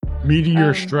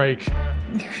Meteor strike.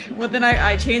 Well, then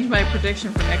I changed my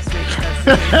prediction for next week.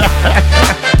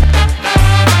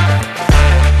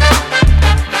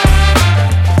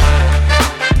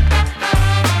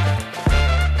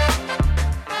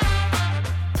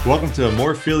 Welcome to A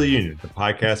More Philly Union, the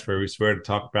podcast where we swear to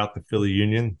talk about the Philly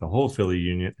Union, the whole Philly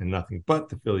Union, and nothing but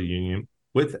the Philly Union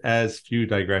with as few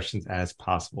digressions as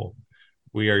possible.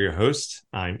 We are your hosts.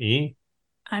 I'm E.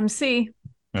 I'm C.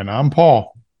 And I'm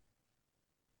Paul.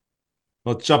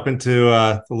 Let's jump into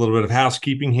a little bit of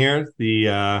housekeeping here.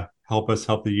 The Help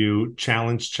the U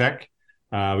challenge check.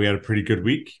 We had a pretty good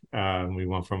week. We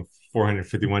went from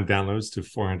 451 downloads to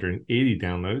 480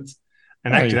 downloads.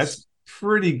 And actually, that's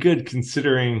pretty good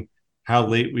considering how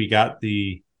late we got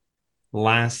the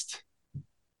last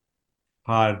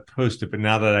pod posted. But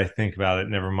now that I think about it,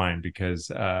 never mind, because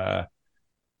this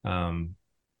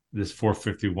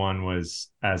 451 was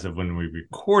as of when we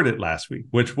recorded last week,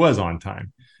 which was on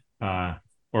time.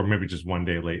 Or maybe just one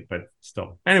day late, but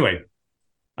still. Anyway,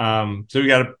 so we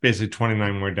got basically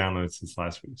 29 more downloads since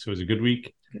last week. So it was a good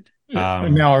week.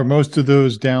 Now, are most of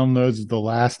those downloads the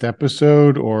last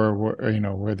episode, or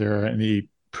were there any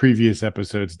previous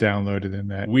episodes downloaded in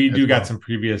that? We do got some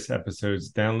previous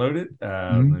episodes downloaded.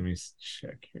 Let me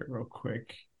check here real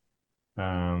quick.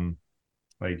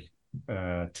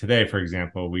 Today, for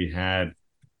example, we had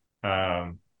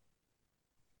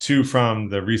 2 from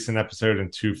the recent episode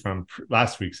and 2 from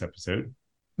last week's episode.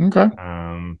 Okay.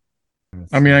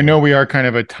 I mean, I know we are kind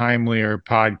of a timelier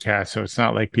podcast, so it's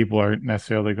not like people are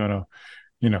necessarily going to,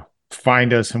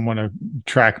 find us and want to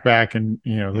track back and,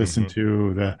 listen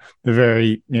to the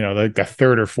very, like the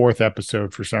 3rd or 4th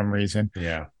episode for some reason.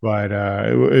 Yeah. But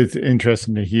it's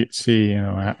interesting to see,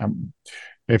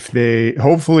 if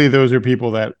hopefully those are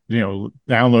people that,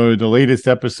 downloaded the latest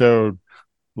episode,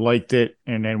 liked it,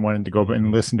 and then wanted to go and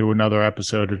listen to another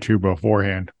episode or 2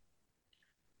 beforehand.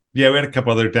 Yeah, we had a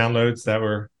couple other downloads that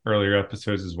were earlier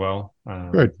episodes as well.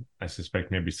 Good. I suspect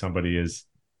maybe somebody is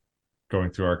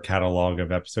going through our catalog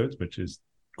of episodes, which is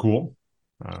cool.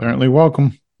 Certainly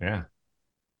welcome. Yeah.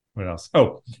 What else?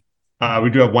 Oh, we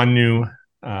do have one new,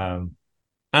 I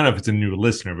don't know if it's a new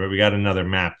listener, but we got another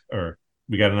map, or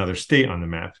we got another state on the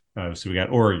map. So we got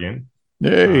Oregon.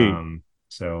 Hey.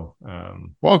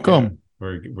 Welcome.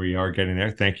 Yeah, we are getting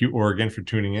there. Thank you, Oregon, for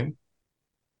tuning in.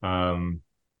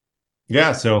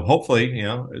 Yeah, so hopefully,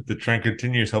 if the trend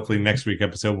continues, hopefully next week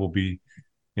episode will be,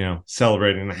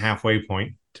 celebrating the halfway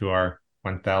point to our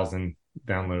 1,000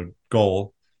 download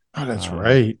goal. Oh, that's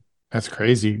right. That's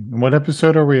crazy. And what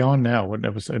episode are we on now? What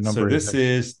episode number this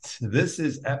is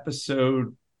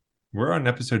episode, we're on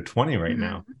episode 20 right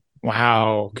now.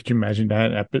 Wow. Could you imagine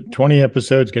that? 20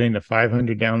 episodes getting to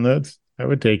 500 downloads? I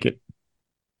would take it.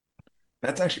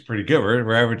 That's actually pretty good.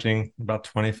 We're averaging about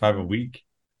 25 a week.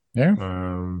 Yeah.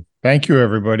 Thank you,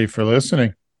 everybody, for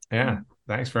listening. Yeah.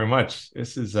 Thanks very much.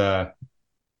 This is wow,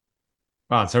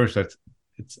 it's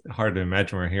hard to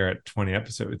imagine we're here at 20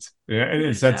 episodes. Yeah, in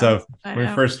the sense of when we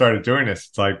first started doing this,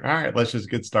 it's like, all right, let's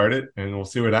just get started and we'll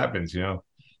see what happens,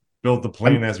 build the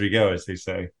plane as we go, as they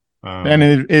say. And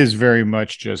it is very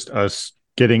much just us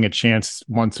getting a chance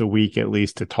once a week at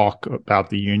least to talk about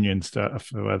the Union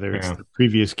stuff, whether it's the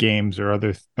previous games or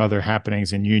other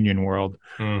happenings in Union world.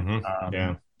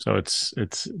 So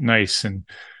it's nice. And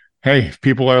hey, if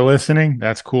people are listening,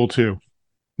 that's cool too.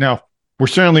 Now, we're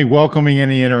certainly welcoming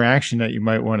any interaction that you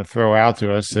might want to throw out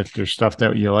to us. If there's stuff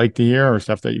that you like to hear or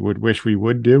stuff that you would wish we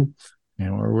would do,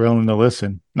 we're willing to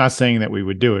listen. Not saying that we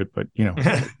would do it, but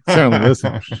certainly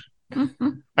listen.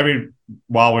 I mean,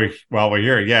 while we're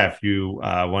here, if you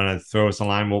want to throw us a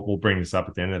line, we'll bring this up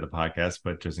at the end of the podcast.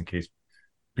 But just in case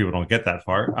people don't get that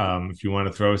far, if you want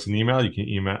to throw us an email, you can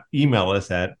email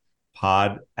us at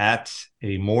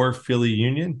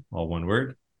pod@amorephillyunion, all one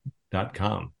word,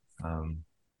 .com.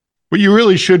 But you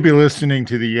really should be listening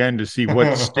to the end to see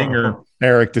what stinger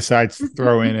Eric decides to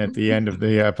throw in at the end of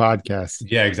the podcast.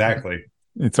 Yeah, exactly.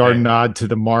 It's our nod to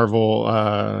the Marvel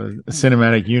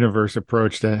cinematic universe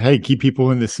approach to, hey, keep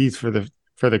people in the seats for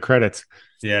the credits.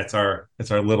 Yeah, it's our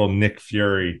little Nick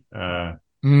Fury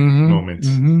moment.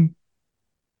 And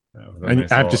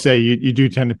I have to say, you do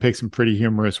tend to pick some pretty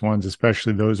humorous ones,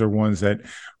 especially those are ones that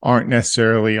aren't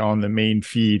necessarily on the main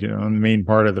feed and on the main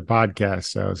part of the podcast.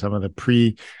 So some of the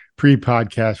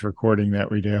pre-podcast recording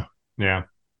that we do. Yeah,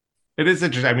 it is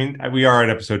interesting. I mean, we are at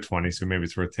episode 20, so maybe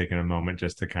it's worth taking a moment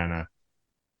just to kind of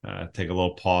take a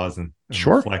little pause and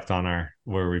reflect on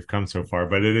where we've come so far.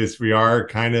 But we are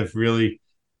kind of really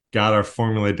got our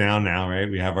formula down now,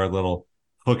 right? We have our little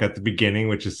hook at the beginning,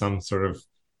 which is some sort of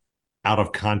out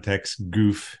of context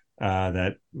goof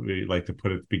that we like to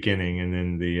put at the beginning, and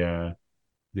then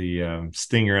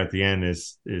stinger at the end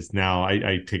is now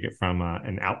I take it from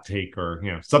an outtake or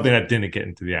something that didn't get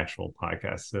into the actual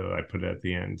podcast, so I put it at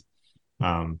the end.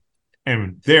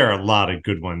 And there are a lot of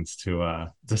good ones to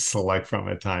select from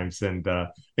at times, and I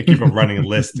keep a running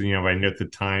list. I note the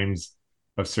times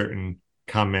of certain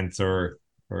comments or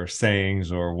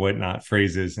sayings or whatnot,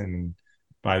 phrases, and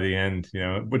by the end,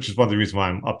 which is one of the reasons why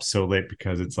I'm up so late,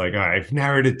 because it's like, all right, I've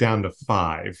narrowed it down to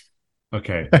 5.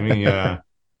 Okay, let me and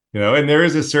there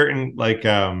is a certain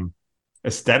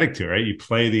aesthetic to it, right? You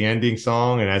play the ending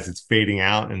song, and as it's fading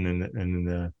out, and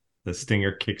then the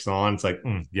stinger kicks on. It's like,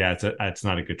 yeah, it's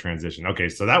not a good transition. Okay,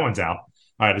 so that one's out.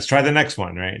 All right, let's try the next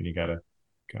one, right? And you gotta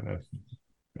kind of,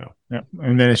 Yeah.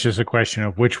 And then it's just a question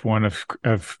of which one of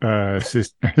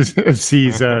C's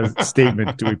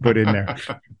statement do we put in there.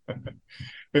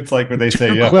 It's like when they say,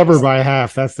 clever by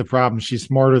half. That's the problem. She's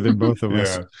smarter than both of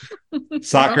us.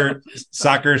 Soccer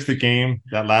is the game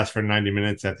that lasts for 90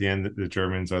 minutes. At the end, the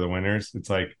Germans are the winners. It's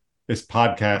like, this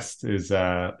podcast is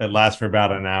it lasts for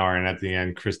about an hour, and at the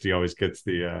end, Christy always gets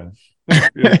the either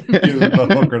the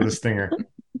hook or the stinger,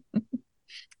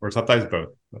 or sometimes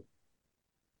both.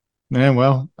 Man,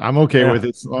 well, I'm okay with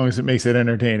it as long as it makes it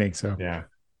entertaining. So yeah,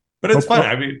 but it's fun.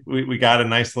 I mean, we got a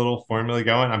nice little formula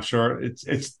going. I'm sure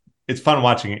it's fun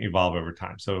watching it evolve over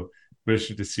time. So we're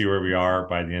interested to see where we are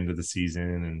by the end of the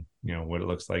season, and what it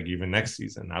looks like even next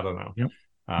season. I don't know. Yep.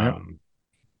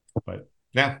 But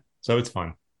yeah, so it's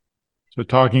fun. So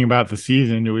talking about the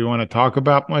season, do we want to talk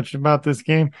about much about this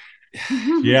game?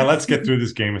 Yeah, let's get through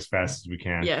this game as fast as we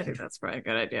can. Yeah, I think that's probably a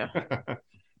good idea.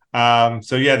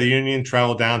 So yeah, the Union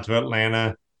traveled down to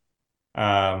Atlanta.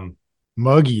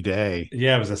 Muggy day.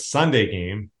 Yeah, it was a Sunday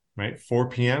game, right? 4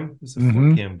 p.m. It's a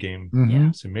 4 p.m. game.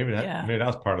 Mm-hmm. So maybe that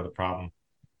was part of the problem.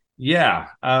 Yeah.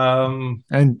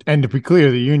 And to be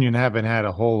clear, the Union haven't had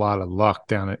a whole lot of luck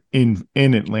down in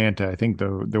Atlanta. I think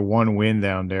the one win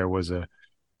down there was a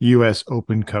U.S.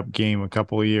 Open Cup game a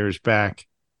couple of years back,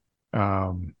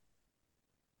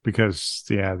 because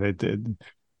they did.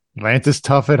 Atlanta's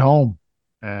tough at home.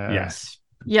 Yes.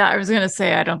 Yeah, I was gonna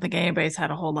say I don't think anybody's had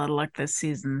a whole lot of luck this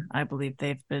season. I believe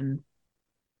they've been,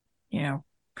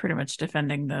 pretty much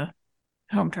defending the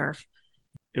home turf.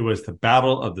 It was the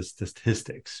battle of the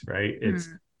statistics, right?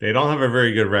 They don't have a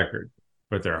very good record,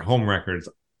 but their home records.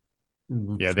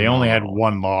 Yeah, they only had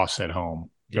one loss at home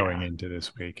going into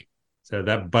this week. So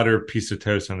that butter piece of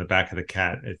toast on the back of the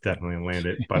cat, it definitely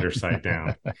landed butter side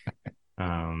down,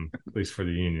 at least for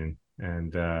the Union.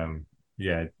 And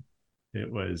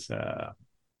it was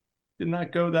did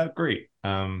not go that great.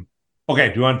 Okay,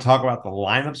 do you want to talk about the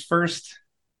lineups first?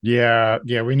 Yeah,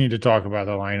 we need to talk about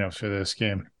the lineups for this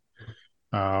game.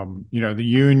 The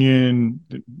Union,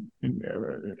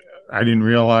 I didn't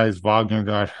realize Wagner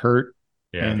got hurt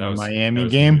in the Miami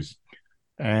game. News.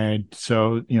 And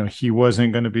so, he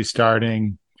wasn't going to be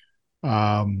starting.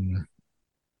 And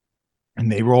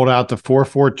they rolled out the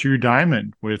 4-4-2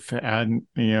 diamond with,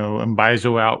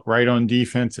 Mbaizo out right on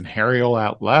defense and Harriel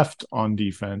out left on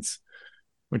defense,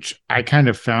 which I kind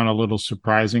of found a little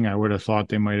surprising. I would have thought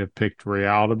they might have picked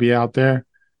Real to be out there,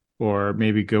 or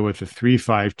maybe go with a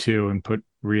 3-5-2 and put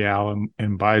Real and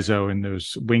Mbaizo in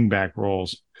those wingback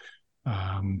roles.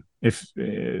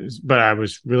 But I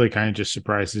was really kind of just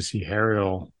surprised to see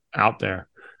Harriel out there.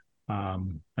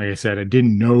 Like I said, I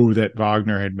didn't know that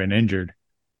Wagner had been injured.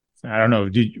 I don't know.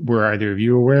 Were either of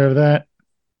you aware of that?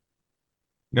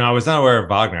 No, I was not aware of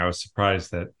Wagner. I was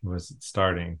surprised that he wasn't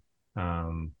starting.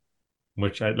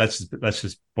 Let's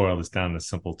just boil this down to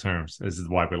simple terms. This is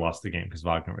why we lost the game, because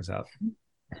Wagner was out.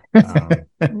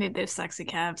 Need those sexy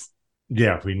calves.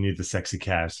 Yeah, we need the sexy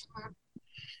calves.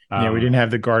 We didn't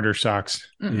have the garter socks.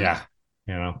 Yeah,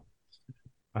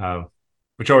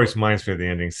 which always reminds me of the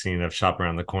ending scene of Shop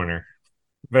Around the Corner.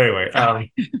 But anyway,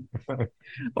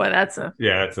 well, that's a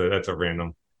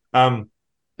random.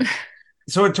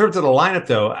 So in terms of the lineup,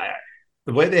 though,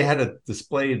 the way they had it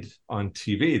displayed on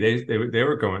TV, they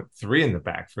were going 3 in the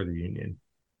back for the Union.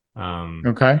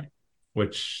 Okay,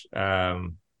 which I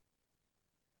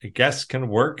guess can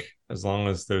work as long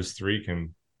as those 3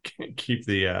 can keep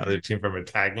the other team from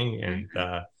attacking, and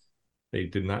they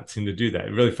did not seem to do that.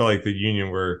 It really felt like the Union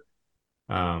were,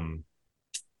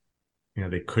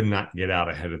 they could not get out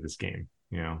ahead of this game.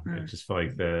 It just felt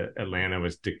like the Atlanta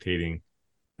was dictating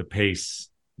the pace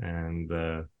and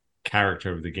the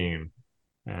character of the game.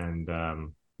 And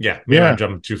I'm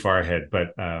jumping too far ahead,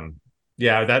 but that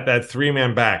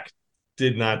 3-man back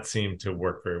did not seem to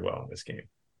work very well in this game.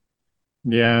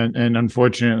 Yeah, and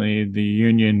unfortunately, the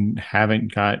Union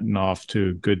haven't gotten off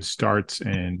to good starts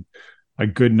in a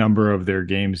good number of their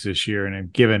games this year, and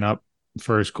have given up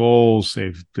first goals.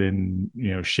 They've been,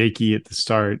 shaky at the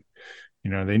start.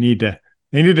 They need to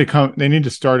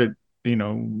start at,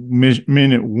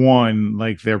 minute one,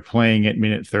 like they're playing at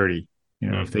minute 30.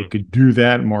 If they could do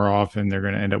that more often, they're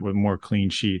going to end up with more clean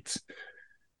sheets.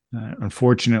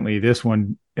 Unfortunately, this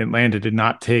one, Atlanta did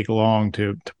not take long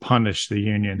to punish the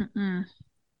Union. Mm-mm.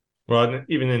 Well,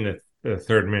 even in the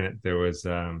third minute, there was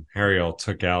Harriel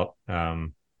took out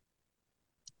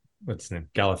what's his name?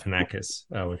 Galifianakis.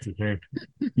 What's his name?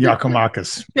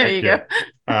 Yakimakis. There you go.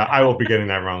 I will be getting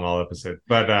that wrong all episode.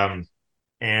 But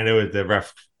and it was the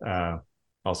ref,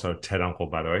 also Ted Uncle,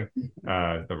 by the way,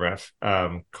 the ref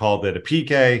called it a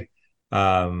PK.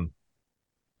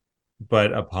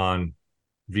 But upon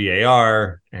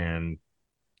VAR and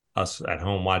us at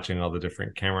home watching all the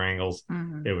different camera angles,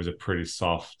 it was a pretty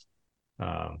soft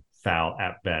foul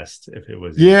at best. If it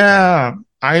was, I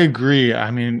agree. I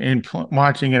mean, in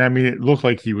watching it, I mean, it looked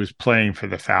like he was playing for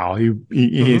the foul.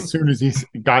 He as soon as he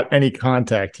got any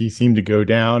contact, he seemed to go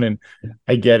down. And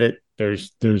I get it.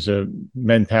 There's a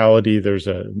mentality, there's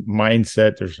a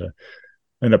mindset, there's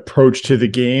an approach to the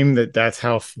game that's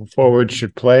how forwards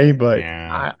should play. But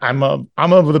I'm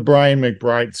of the Brian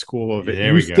McBride school of it.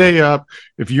 You stay up.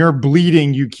 If you're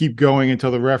bleeding, you keep going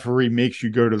until the referee makes you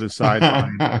go to the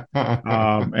sideline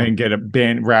and get a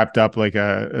band wrapped up like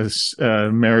a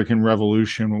American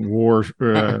Revolution War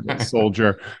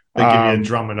soldier. They give you a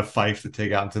drum and a fife to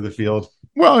take out into the field.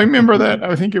 Well, I remember that.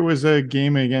 I think it was a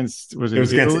game against it was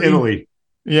against Italy.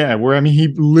 Yeah, where he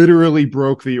literally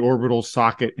broke the orbital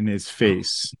socket in his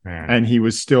face, and he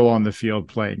was still on the field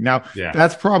playing. Now,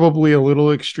 that's probably a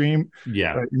little extreme.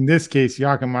 Yeah, but in this case,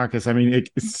 Yakimakis, I mean,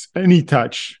 it's any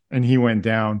touch, and he went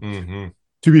down.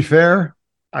 To be fair,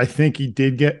 I think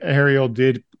Ariel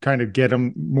did kind of get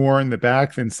him more in the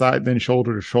back than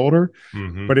shoulder to shoulder,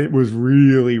 but it was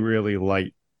really, really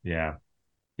light. Yeah,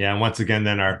 and once again,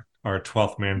 then our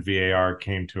 12th man VAR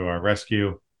came to our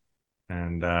rescue,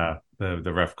 and the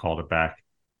ref called it back.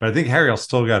 But I think Harriel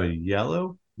still got a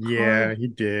yellow card. Yeah, he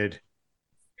did.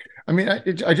 I mean,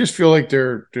 I just feel like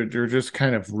they're just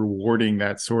kind of rewarding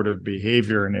that sort of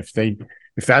behavior, and if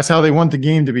that's how they want the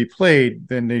game to be played,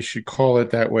 then they should call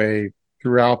it that way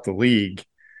throughout the league.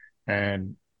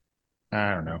 And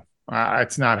I don't know,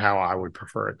 it's not how I would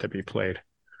prefer it to be played.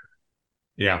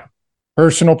 Yeah,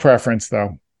 personal preference,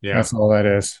 though. Yeah, that's all that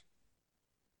is.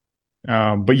 But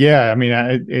I mean,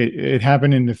 it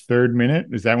happened in the third minute.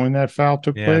 Is that when that foul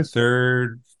took place?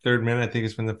 Third minute, I think,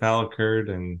 is when the foul occurred,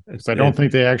 and I don't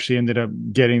think they actually ended up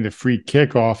getting the free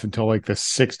kick off until like the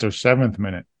 6th or 7th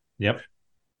minute. Yep.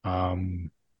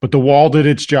 But the wall did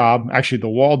its job. Actually, the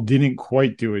wall didn't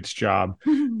quite do its job.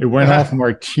 It went off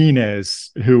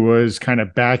Martinez, who was kind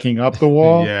of backing up the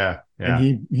wall.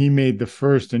 And he made the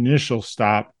first initial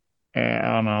stop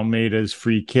on Almeida's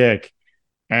free kick.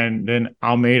 And then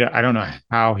Almeida, I don't know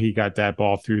how he got that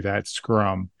ball through that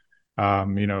scrum.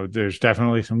 There's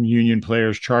definitely some Union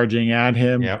players charging at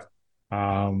him. Yep.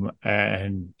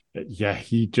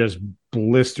 He just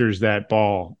blisters that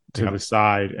ball to the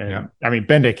side. And I mean,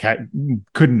 Bendik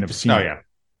couldn't have seen it.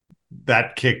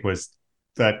 That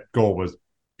goal was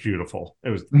beautiful.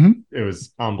 It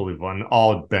was unbelievable. And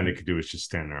all Bendik could do was just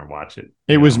stand there and watch it.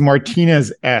 It was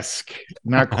Martinez-esque.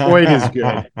 Not quite as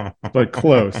good, but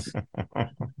close.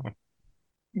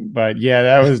 But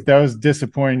that was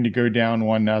disappointing to go down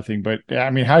 1-0. But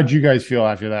I mean, how did you guys feel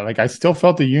after that? Like, I still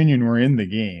felt the Union were in the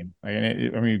game. I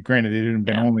mean, granted, it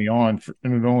had only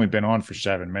been on for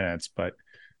 7 minutes, but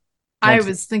I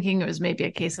was thinking it was maybe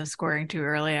a case of scoring too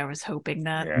early. I was hoping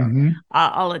that.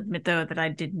 I'll admit, though, that I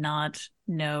did not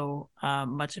know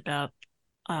much about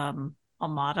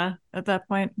Almada at that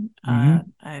point. I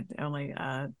only did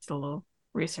a little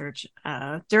research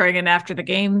during and after the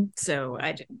game, so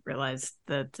I didn't realize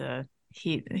that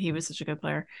he was such a good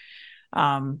player.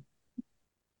 I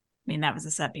mean, that was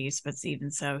a set piece, but even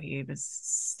so, he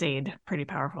stayed pretty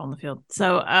powerful in the field.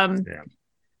 So I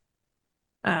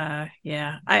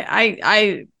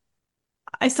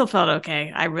still felt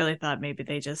okay. I really thought maybe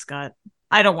they just got,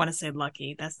 I don't want to say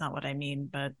lucky, that's not what I mean,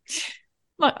 but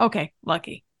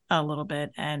lucky a little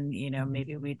bit, and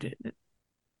maybe we did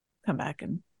come back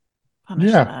and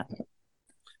punish that. I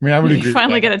mean, I would agree.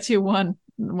 Finally get a 2-1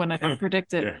 when I could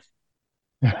predict it.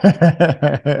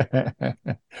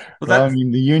 Well, I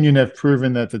mean, the Union have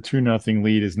proven that the 2-0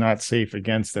 lead is not safe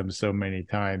against them so many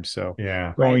times. So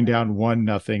going down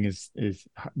 1-0 is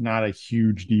not a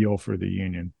huge deal for the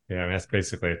Union. Yeah, I mean, that's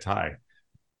basically a tie.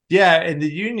 Yeah, and the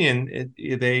Union,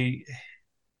 it's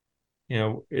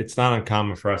not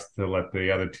uncommon for us to let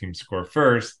the other team score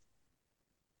first,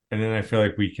 and then I feel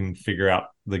like we can figure out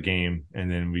the game, and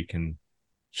then we can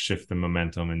shift the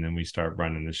momentum, and then we start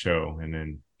running the show, and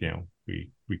then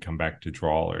we come back to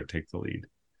draw or take the lead.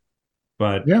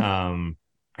 But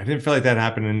I didn't feel like that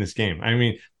happened in this game. I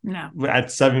mean, no.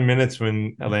 At 7 minutes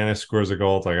when Atlanta scores a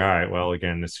goal, it's like, all right, well,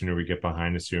 again, the sooner we get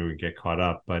behind, the sooner we get caught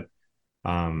up. But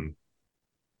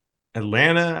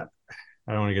Atlanta,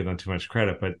 I don't want to give them too much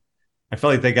credit, but I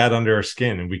felt like they got under our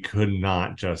skin, and we could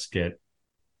not just get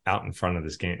out in front of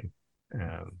this game.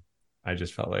 I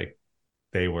just felt like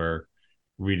they were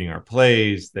reading our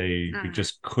plays. We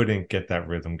just couldn't get that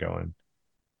rhythm going.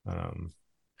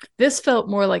 This felt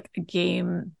more like a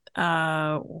game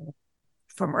from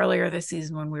earlier this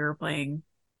season when we were playing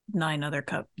 9 other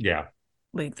cup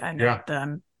leagues. I know that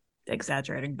I'm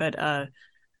exaggerating, but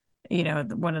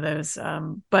one of those.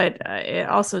 But it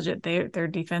also their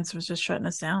defense was just shutting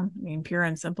us down. I mean, pure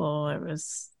and simple. It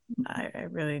was. I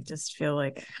really just feel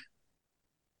like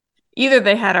either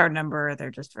they had our number or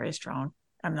they're just very strong.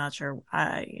 I'm not sure.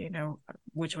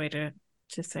 Which way to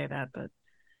say that, but.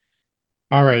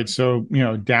 All right, so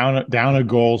down a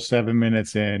goal 7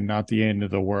 minutes in, not the end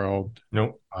of the world.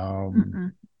 Nope.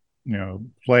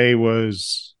 Play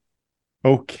was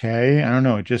okay. I don't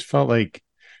know. It just felt like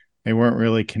they weren't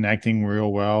really connecting real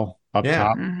well up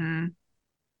top. Mm-hmm.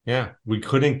 Yeah, we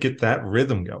couldn't get that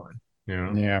rhythm going.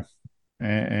 Yeah,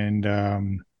 and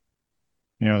the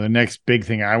next big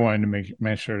thing I wanted to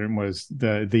mention was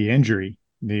the injury.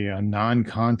 The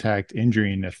non-contact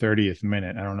injury in the 30th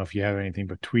minute. I don't know if you have anything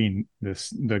between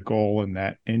the goal and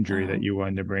that injury that you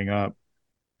wanted to bring up.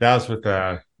 That was with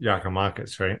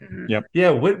Giakoumakis, right? Mm-hmm. Yep. Yeah.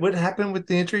 What happened with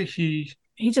the injury? He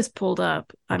just pulled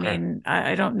up. Okay. I mean,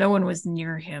 I don't. No one was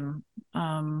near him,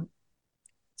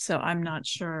 so I'm not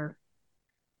sure.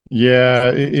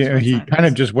 Yeah, he kind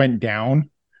of just went down,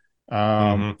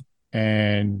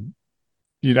 and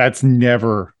that's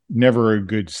never a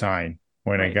good sign.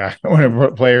 When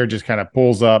a player just kind of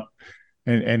pulls up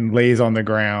and lays on the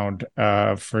ground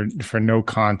for no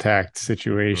contact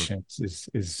situations is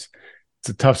it's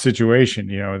a tough situation.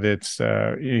 That's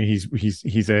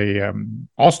he's a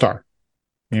all-star.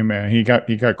 He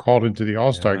got called into the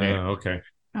all-star game. Okay.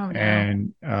 Oh, no.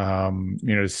 And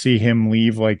to see him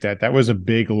leave like that was a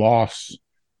big loss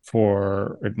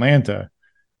for Atlanta.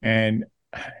 And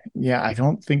I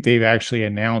don't think they've actually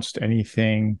announced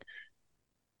anything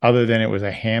other than it was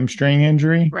a hamstring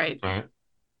injury. Right.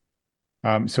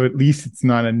 So at least it's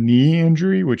not a knee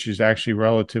injury, which is actually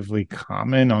relatively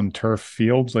common on turf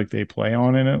fields like they play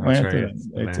on in Atlanta.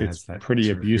 Right. It's pretty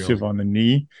abusive on the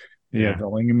knee. The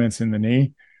ligaments in the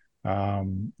knee.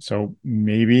 So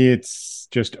maybe it's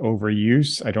just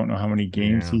overuse. I don't know how many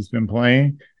games he's been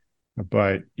playing,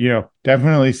 but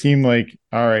definitely seemed like,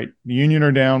 all right, the Union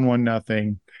are down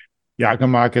 1-0.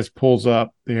 Giakoumakis pulls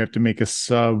up. They have to make a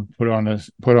sub, put on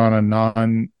a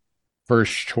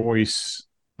non-first choice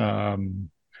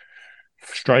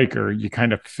striker. You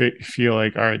kind of feel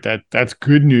like, all right, that's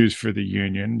good news for the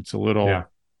Union. It's a little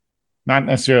not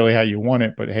necessarily how you want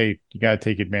it, but hey, you got to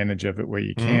take advantage of it where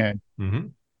you can. Mm-hmm.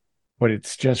 But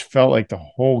it's just felt like the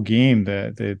whole game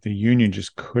the Union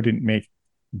just couldn't make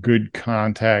good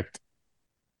contact.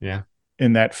 Yeah,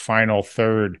 in that final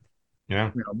third.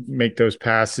 Yeah. Make those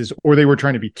passes, or they were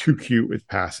trying to be too cute with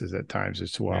passes at times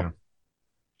as well. Yeah.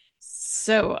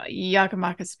 So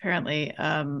Giakoumakis apparently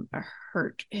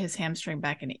hurt his hamstring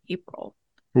back in April.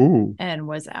 Ooh. And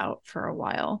was out for a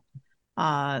while.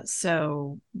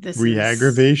 So this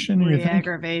re-aggravation, is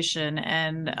re-aggravation,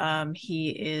 and he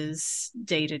is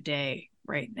day-to-day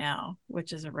right now,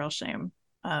 which is a real shame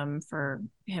for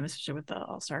him, especially with the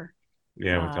All-Star.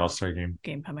 Yeah, with the All-Star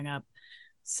game coming up.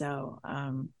 So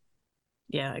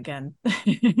again,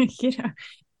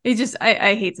 it just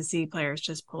I hate to see players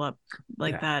just pull up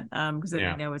like that because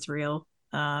they know it's real.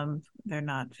 They're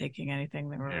not faking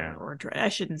anything. Or I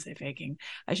shouldn't say faking.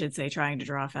 I should say trying to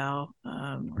draw a foul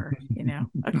or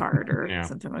a card or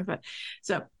something like that.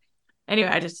 So anyway,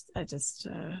 I just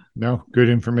no, good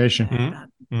information.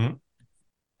 Mm-hmm.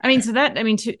 I mean, so that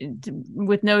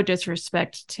with no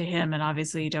disrespect to him, and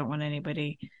obviously you don't want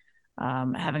anybody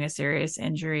having a serious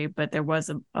injury, but there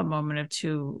was a moment of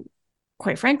two,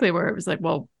 quite frankly, where it was like,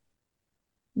 well,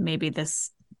 maybe this,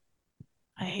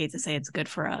 I hate to say it's good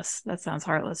for us. That sounds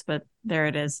heartless, but there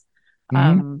it is.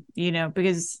 Mm-hmm.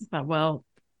 Because well,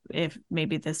 if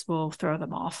maybe this will throw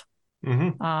them off.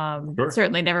 Mm-hmm. Sure.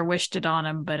 Certainly never wished it on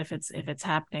him, but if it's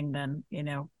happening, then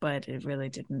but it really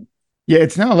didn't. Yeah,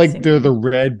 it's not like they're the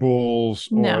Red Bulls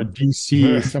or No.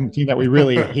 DC, some team that we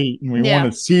really hate and we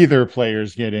want to see their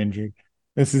players get injured.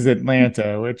 This is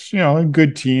Atlanta, which, a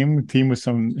good team with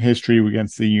some history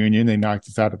against the Union. They knocked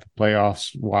us out of the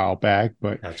playoffs a while back,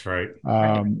 but that's right.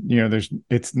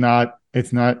 it's not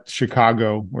it's not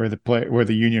Chicago where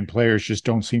the Union players just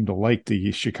don't seem to like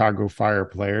the Chicago Fire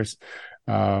players.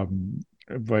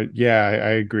 But yeah,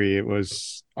 I agree. It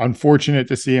was unfortunate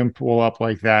to see him pull up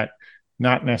like that.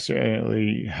 Not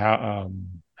necessarily how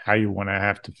you want to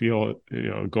have to feel,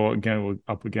 go again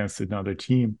up against another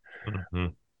team. Mm-hmm.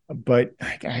 But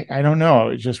I don't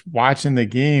know. Just watching the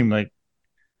game, like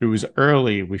it was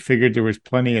early. We figured there was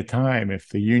plenty of time. If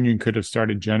the Union could have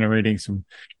started generating some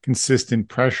consistent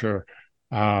pressure,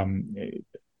 but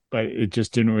it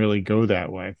just didn't really go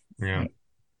that way. Yeah.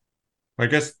 I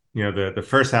guess, the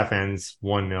first half ends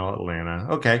 1-0 Atlanta.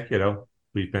 Okay,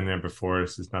 we've been there before.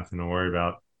 This is nothing to worry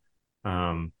about.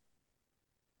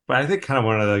 But I think kind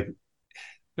of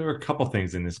there were a couple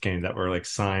things in this game that were like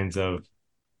signs of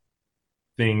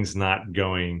things not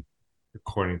going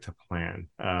according to plan.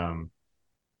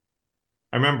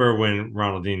 I remember when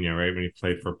Ronaldinho, right, when he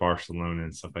played for Barcelona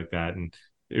and stuff like that, and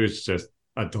it was just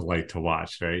a delight to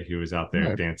watch, right? He was out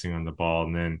there dancing on the ball,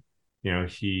 and then,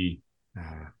 he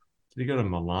did he go to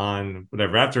Milan,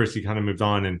 whatever. Afterwards, he kind of moved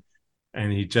on,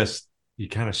 and he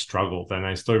kind of struggled. And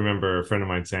I still remember a friend of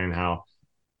mine saying how,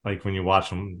 like, when you watch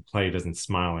him play, he doesn't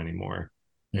smile anymore.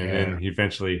 Yeah. And then he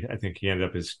eventually, I think he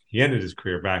ended his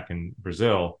career back in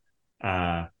Brazil,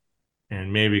 and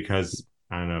maybe because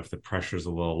I don't know if the pressure's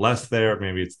a little less there,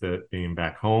 maybe it's the being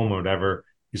back home or whatever.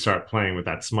 You start playing with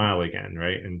that smile again,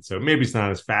 right? And so maybe it's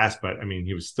not as fast, but I mean,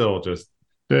 he was still just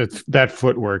that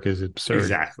footwork is absurd.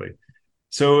 Exactly.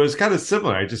 So it was kind of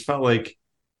similar. I just felt like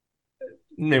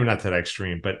maybe not to that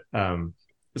extreme, but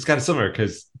it's kind of similar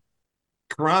because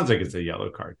Carranza gets a yellow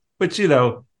card, but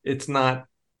it's not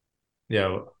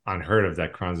unheard of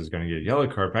that Carranza is going to get a yellow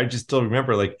card. But I just still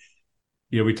remember, like,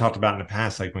 we talked about in the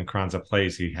past, like when Carranza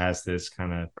plays, he has this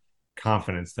kind of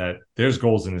confidence that there's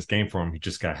goals in this game for him. He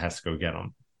just has to go get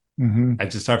them. Mm-hmm. I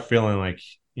just start feeling like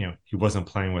he wasn't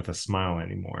playing with a smile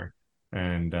anymore,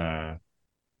 and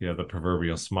the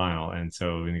proverbial smile. And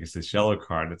so when he gets this yellow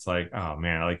card, it's like, oh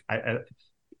man, like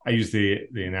I use the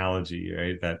analogy,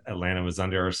 right, that Atlanta was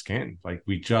under our skin. Like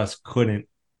we just couldn't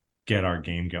get our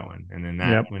game going. And then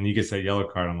when he gets that yellow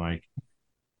card, I'm like,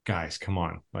 guys, come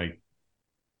on. Like,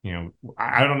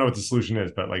 I don't know what the solution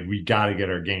is, but like we got to get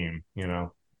our game, Yeah,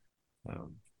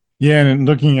 and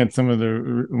looking at one of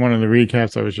the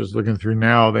recaps I was just looking through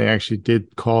now, they actually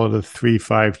did call it a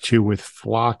 3-5-2 with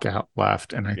Flock out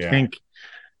left. And I think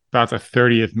about the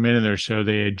 30th minute or so,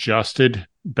 they adjusted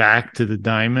back to the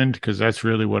diamond, because that's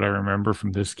really what I remember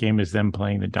from this game is them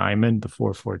playing the diamond, the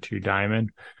 4-4-2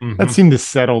 diamond. Mm-hmm. That seemed to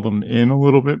settle them in a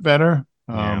little bit better.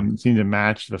 Seemed to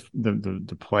match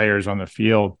the players on the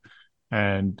field,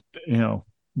 and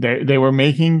they were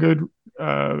making good.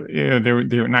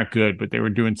 They were not good, but they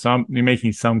were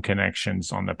making some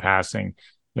connections on the passing.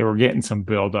 They were getting some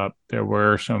build up. There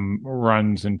were some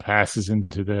runs and passes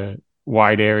into the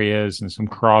wide areas and some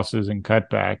crosses and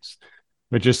cutbacks,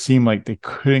 but just seemed like they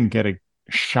couldn't get a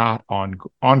shot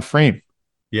on frame.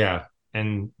 Yeah,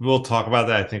 and we'll talk about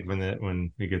that, I think,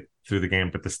 when we get through the game.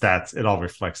 But the stats, it all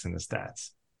reflects in the stats,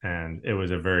 and it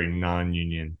was a very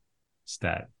non-Union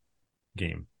stat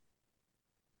game.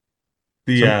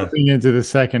 Moving into the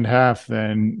second half,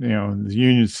 then the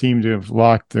Union seemed to have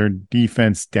locked their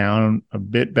defense down a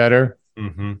bit better.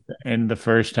 Mm-hmm. In the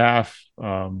first half,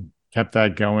 kept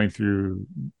that going through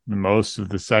most of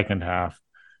the second half.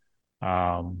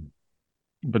 But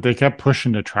they kept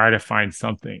pushing to try to find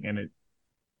something, and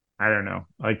I don't know.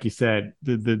 Like you said,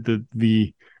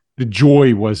 the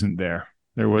joy wasn't there.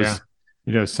 There was,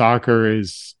 soccer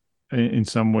is in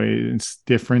some ways it's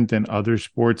different than other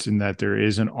sports in that there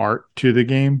is an art to the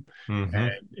game. Mm-hmm.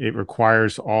 And it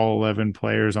requires all 11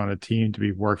 players on a team to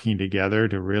be working together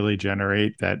to really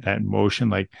generate that motion.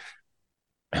 Like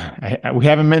we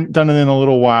haven't done it in a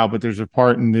little while, but there's a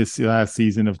part in this last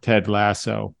season of Ted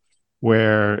Lasso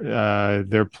where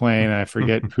they're playing, I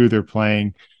forget who they're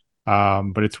playing,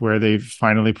 but it's where they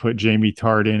finally put Jamie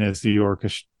Tart in as the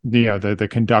orchestra, the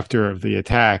conductor of the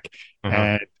attack. Uh-huh.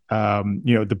 And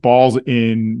the ball's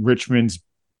in Richmond's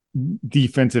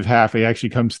defensive half. He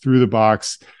actually comes through the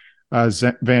box.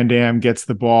 Van Dam gets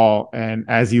the ball, and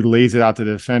as he lays it out to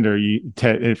the defender,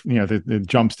 it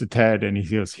jumps to Ted, and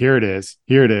he goes, "Here it is,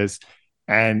 here it is."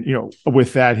 And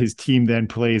with that, his team then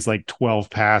plays like 12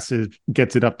 passes,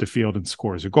 gets it up the field, and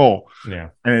scores a goal.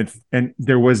 Yeah, and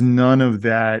there was none of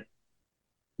that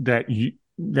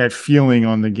feeling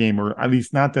on the game, or at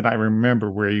least not that I remember,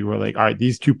 where you were like, all right,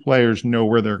 these two players know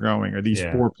where they're going, or these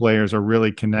four players are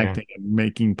really connecting and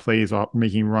making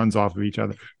runs off of each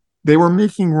other. They were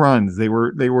making runs. They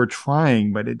were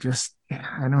trying, but it just,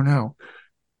 I don't know.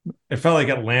 It felt like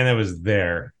Atlanta was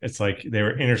there. It's like they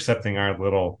were intercepting our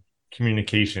little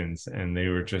communications, and they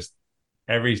were just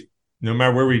no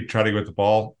matter where we try to go with the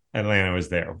ball, Atlanta was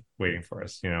there waiting for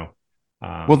us.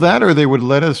 Well, that or they would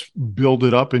let us build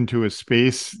it up into a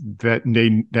space that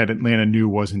Atlanta knew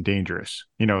wasn't dangerous.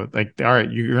 Like, all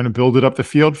right, you're going to build it up the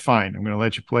field. Fine. I'm going to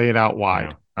let you play it out wide.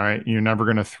 Yeah. All right. You're never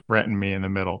going to threaten me in the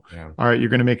middle. Yeah. All right. You're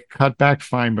going to make a cutback.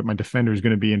 Fine. But my defender is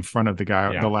going to be in front of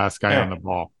the last guy on the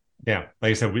ball. Yeah.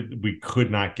 Like I said, we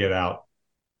could not get out.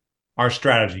 Our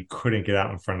strategy couldn't get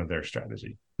out in front of their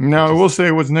strategy. No, I will say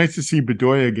it was nice to see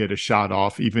Bedoya get a shot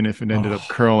off, even if it ended up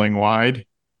curling wide.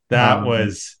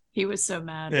 He was so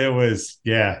mad. It was,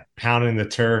 pounding the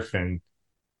turf, and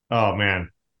oh man,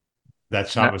 that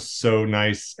shot was so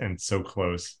nice and so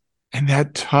close. And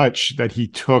that touch that he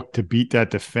took to beat that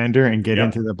defender and get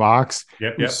into the box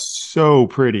was so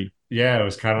pretty. Yeah, it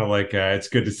was kind of like it's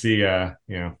good to see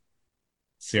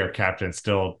see our captain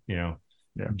still,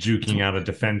 juking out a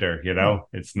defender.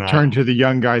 It's not. Turned to the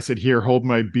young guy, said, "Here, hold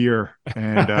my beer,"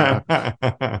 and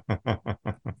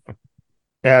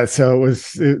yeah, so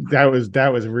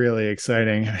that was really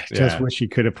exciting. I just wish he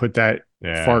could have put that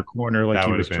far corner like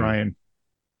he was trying.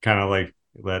 Kind of like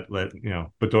let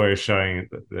Bedoya showing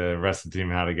the rest of the team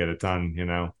how to get it done.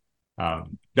 That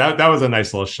was a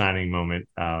nice little shining moment.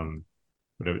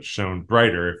 But it was shown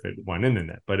brighter if it went in the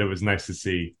net. But it was nice to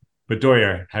see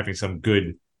Bedoya having some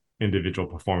good individual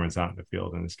performance out in the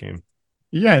field in this game.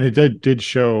 Yeah, and it did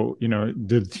show.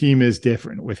 The team is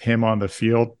different with him on the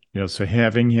field. So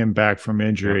having him back from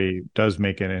injury does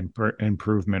make an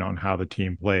improvement on how the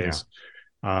team plays.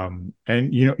 And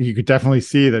you could definitely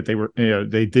see that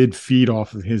they did feed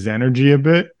off of his energy a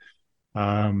bit.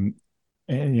 And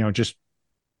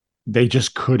they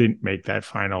just couldn't make that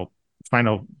final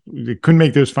they couldn't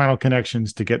make those final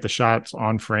connections to get the shots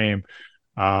on frame.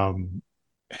 And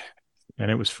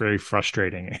it was very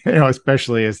frustrating,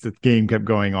 especially as the game kept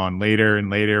going on later and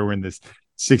later. We're in this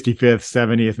 65th,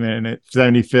 70th minute,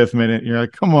 75th minute. You're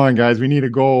like, come on, guys, we need a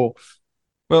goal.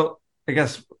 Well, I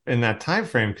guess in that time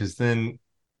frame, because then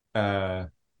the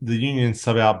Union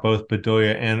sub out both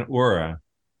Bedoya and Ura,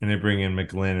 and they bring in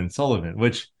McGlynn and Sullivan,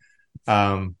 which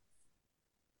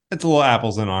it's a little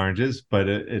apples and oranges, but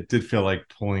it did feel like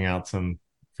pulling out some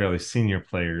fairly senior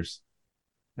players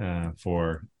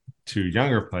for two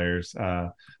younger players. I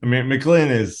mean,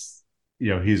 McGlynn is,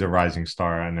 he's a rising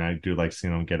star, and I do like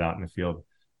seeing him get out in the field.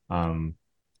 And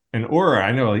Ura,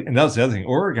 I know, and that was the other thing.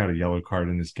 Ura got a yellow card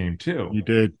in this game too. He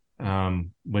did.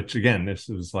 Which again, this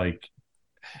was like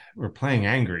we're playing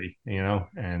angry,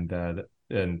 and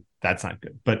that's not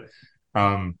good. But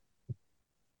I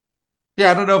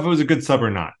don't know if it was a good sub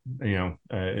or not. I'm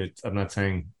not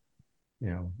saying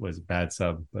was a bad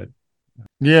sub, but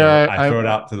I throw it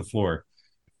out to the floor.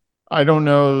 I don't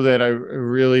know that I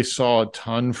really saw a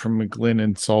ton from McGlynn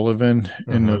and Sullivan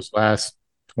in those last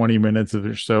 20 minutes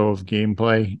or so of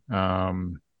gameplay.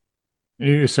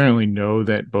 You certainly know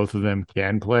that both of them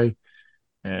can play.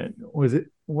 And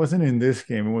wasn't in this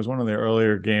game. It was one of the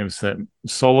earlier games that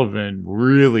Sullivan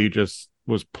really just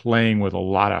was playing with a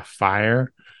lot of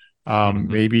fire.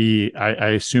 Maybe I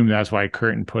assume that's why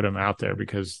Curtin put him out there,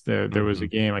 because there was a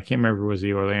game, I can't remember if it was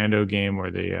the Orlando game or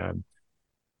the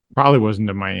probably wasn't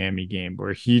the Miami game,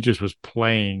 where he just was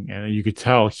playing and you could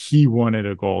tell he wanted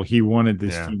a goal. He wanted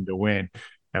this team to win.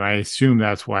 And I assume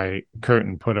that's why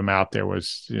Curtin put him out there.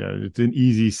 Was it's an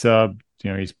easy sub.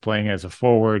 He's playing as a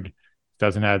forward,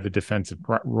 doesn't have the defensive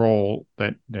role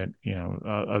that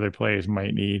other players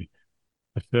might need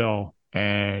to fill.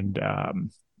 And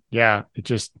it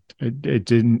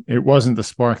wasn't the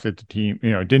spark that the team,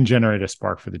 it didn't generate a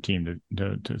spark for the team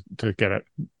to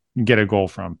get a goal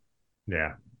from.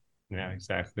 Yeah,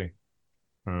 exactly.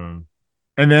 And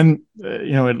then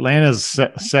Atlanta's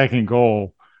second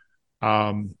goal,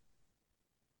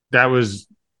 that was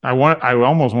I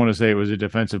almost want to say it was a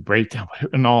defensive breakdown,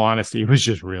 but in all honesty, it was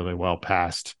just really well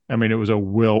passed. I mean, it was a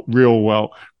real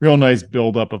nice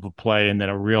buildup of a play and then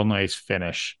a real nice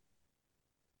finish.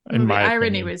 The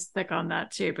irony was thick on that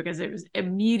too, because it was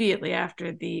immediately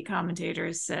after the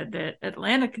commentators said that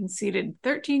Atlanta conceded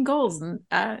 13 goals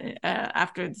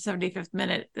after the 75th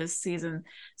minute this season.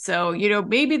 So,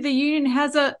 maybe the Union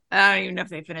has I don't even know if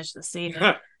they finished the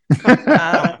season.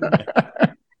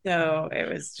 So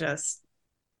it was just,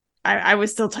 I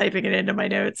was still typing it into my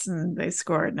notes and they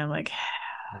scored and I'm like,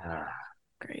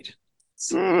 great.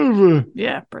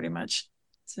 Yeah, pretty much.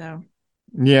 So.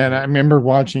 Yeah, and I remember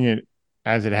watching it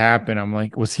as it happened. I'm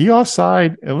like, was he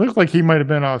offside? It looked like he might have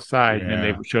been offside. And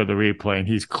they showed the replay and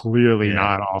he's clearly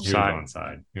not offside. He was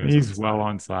onside. He's well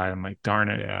onside. I'm like, darn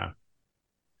it.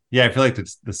 Yeah, I feel like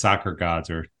the soccer gods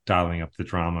are dialing up the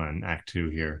drama in Act 2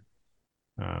 here.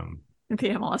 The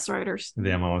MLS writers.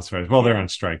 Well, they're on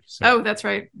strike. So. Oh, that's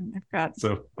right. I forgot.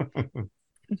 So,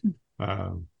 but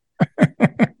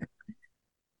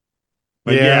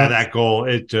Yeah. That goal,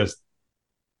 it just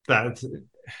that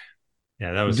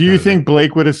was. Do you think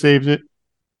Blake would have saved it?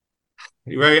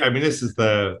 Right. I mean, this is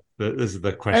the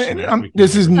question.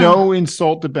 This is no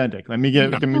insult to Bendik. Let me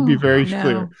be very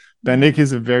clear. Bendik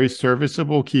is a very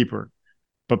serviceable keeper,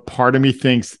 but part of me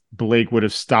thinks Blake would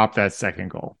have stopped that second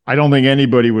goal. I don't think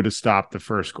anybody would have stopped the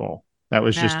first goal. That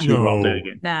was just too well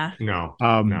taken. No.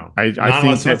 I think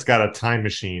unless got a time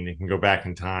machine, it can go back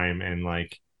in time and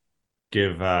like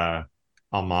give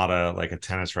Almada like a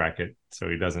tennis racket so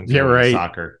he doesn't do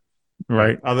soccer.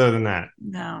 Right. But other than that,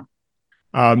 no.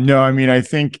 No, I mean, I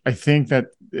think that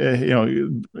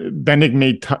Bendik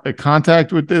made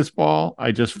contact with this ball.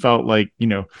 I just felt like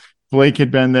Blake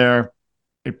had been there,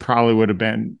 it probably would have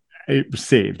been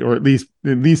saved, or at least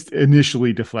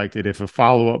initially deflected. If a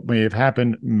follow up may have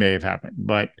happened.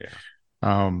 But,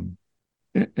 and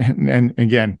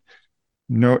again,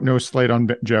 no slight on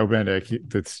Joe Bendik.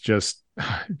 That's just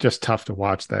tough to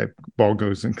watch. That ball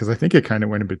goes in because I think it kind of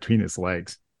went in between his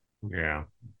legs. Yeah.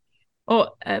 Oh,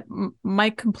 my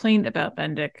complaint about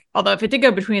Bendik, although if it did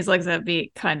go between his legs, that'd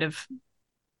be kind of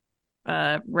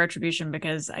retribution,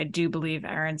 because I do believe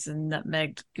Aronson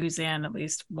nutmegged Guzan at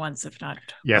least once, if not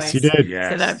twice. Yes, he did.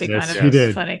 So that'd be kind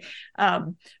of funny.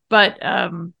 But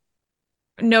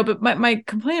my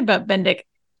complaint about Bendik,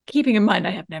 keeping in mind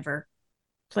I have never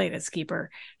played as keeper.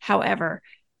 However,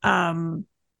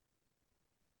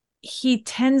 he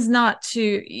tends not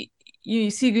to.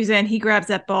 You see Guzan, he grabs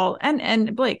that ball,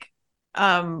 and Blake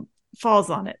falls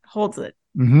on it, holds it.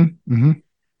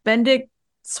 Bendik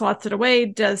swats it away,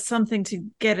 does something to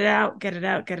get it out.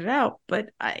 But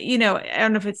I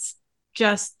don't know if it's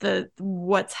just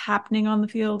what's happening on the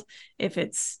field. If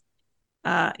it's,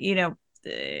 he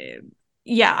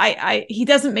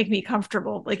doesn't make me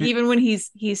comfortable. Like even when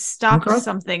he's stopped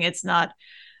something, it's not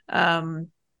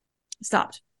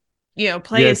stopped.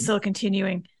 Play is still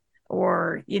continuing,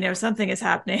 or something is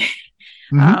happening.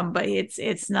 But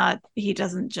it's not, he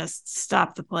doesn't just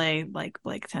stop the play like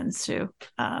Blake tends to,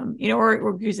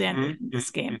 or Guzan in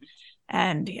this game.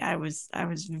 And I was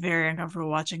very uncomfortable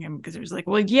watching him, because it was like,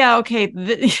 well, yeah, okay,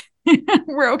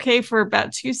 we're okay for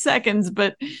about 2 seconds,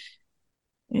 but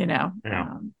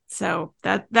so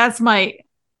that's my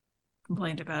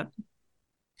complaint about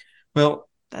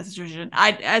that situation.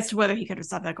 As to whether he could have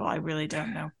stopped that goal, I really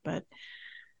don't know. But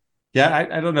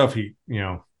I don't know if he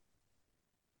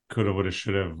could have, would have,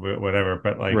 should have, whatever.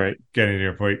 But getting to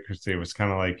your point, Christy, it was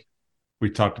kind of like we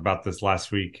talked about this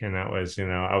last week, and that was,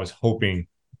 I was hoping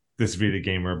this would be the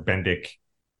game where Bendik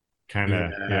kind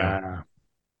of,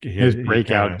 his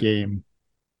breakout game.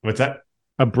 What's that?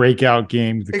 A breakout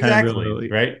game to kind of really,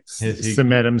 right?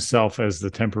 Cement himself as the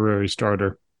temporary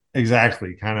starter.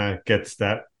 Exactly, kind of gets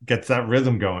that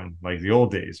rhythm going like the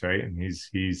old days, right? And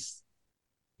he's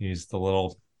the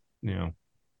little.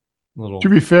 To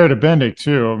be fair to Bendik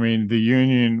too, I mean, the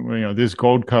Union, this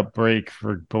Gold Cup break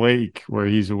for Blake, where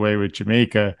he's away with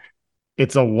Jamaica,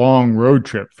 it's a long road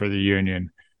trip for the Union.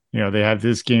 They have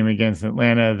this game against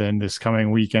Atlanta, then this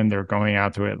coming weekend they're going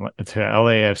out to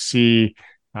LAFC,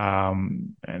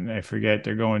 and I forget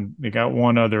they got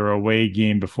one other away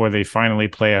game before they finally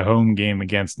play a home game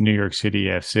against New York City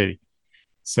FC.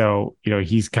 So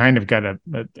he's kind of got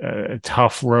a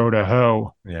tough row to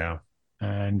hoe. Yeah.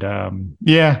 And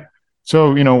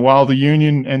so while the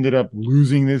Union ended up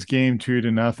losing this game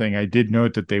 2-0, I did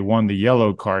note that they won the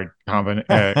yellow card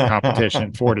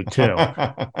competition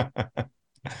 4-2.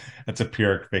 That's a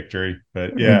Pyrrhic victory,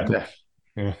 but yeah.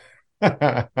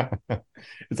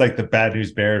 It's like the Bad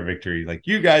News Bear victory. Like,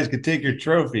 you guys could take your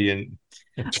trophy. And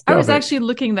I was actually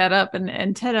looking that up,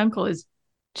 and Ted Uncle is,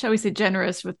 shall we say,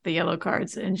 generous with the yellow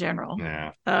cards in general.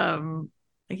 Yeah.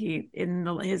 He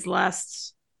his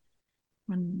last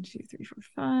 1, 2, 3, 4,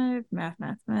 5 math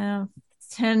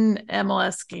 10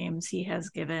 MLS games, he has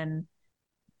given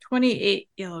 28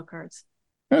 yellow cards.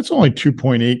 That's only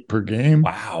 2.8 per game.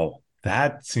 Wow,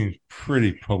 that seems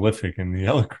pretty prolific in the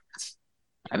yellow cards.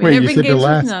 I mean, you said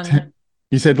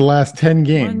you said the last 10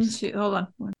 games. Hold on.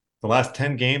 The last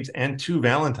 10 games and 2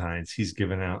 Valentines, he's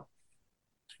given out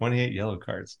 28 yellow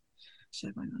cards.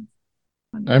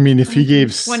 I mean, if he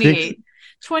gave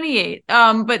 28.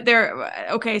 But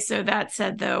so that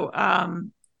said, though,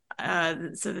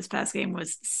 so this past game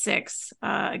was 6.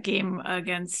 A game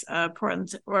against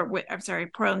Portland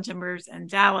Timbers and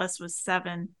Dallas was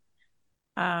 7.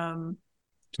 So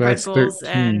Red Bulls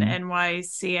 13. and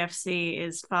NYCFC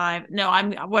is 5. No,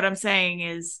 what I'm saying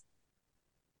is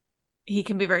he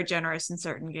can be very generous in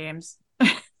certain games.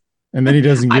 And then he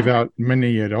doesn't give out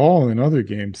many at all in other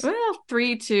games. Well,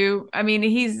 3-2. I mean,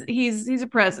 he's a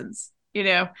presence,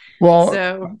 Well,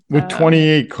 so with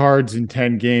 28 cards in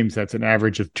 10 games, that's an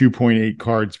average of 2.8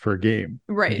 cards per game.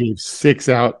 Right. He gave 6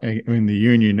 out in the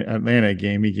Union Atlanta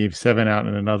game. He gave 7 out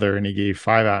in another, and he gave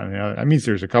 5 out in another. That means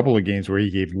there's a couple of games where he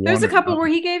gave 1. There's a couple where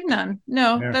he gave none.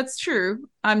 No, that's true.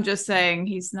 I'm just saying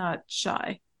he's not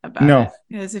shy about it.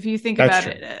 Because if you think about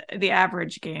it, the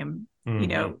average game,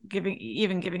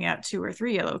 giving out 2 or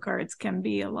 3 yellow cards can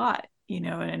be a lot, in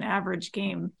an average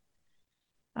game.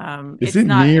 Is it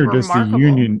me or does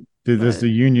the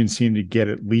Union seem to get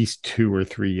at least 2 or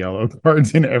 3 yellow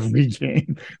cards in every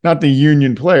game? Not the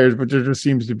Union players, but there just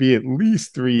seems to be at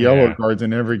least 3 yellow cards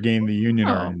in every game the Union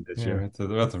are in this year.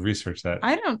 We'll have to research that.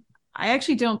 I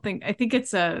actually don't think. I think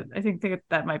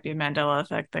that might be a Mandela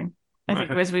effect thing. I think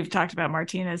because we've talked about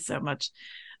Martinez so much,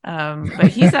 but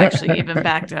he's actually even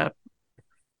backed up.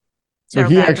 So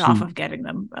he backed off of getting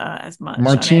them as much.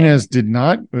 Martinez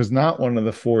was not one of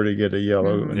the 4 to get a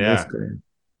yellow in this game.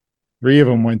 3 of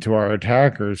them went to our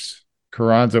attackers,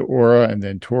 Carranza, Ora, and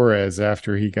then Torres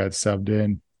after he got subbed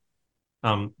in.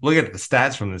 Look at the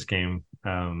stats from this game.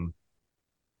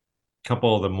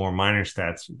 Couple of the more minor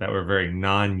stats that were very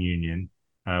non-Union.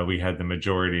 We had the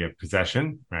majority of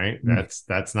possession, right?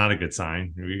 That's not a good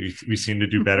sign. We seem to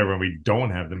do better when we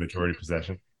don't have the majority of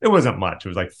possession. It wasn't much. It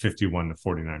was like 51 to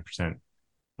 49%.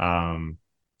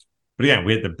 But again,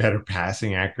 we had the better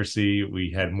passing accuracy.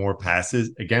 We had more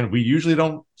passes. Again, we usually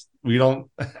don't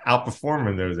outperform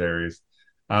in those areas.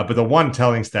 But the one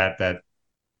telling stat that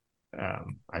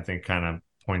I think kind of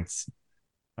points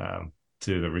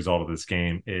to the result of this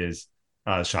game is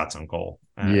shots on goal.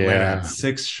 Atlanta had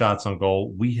 6 shots on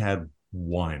goal. We had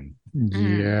 1.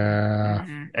 Yeah.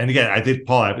 And again, I think,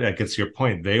 Paul, I guess your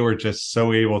point. They were just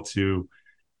so able to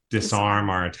disarm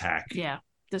our attack. Yeah.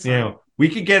 We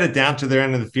could get it down to their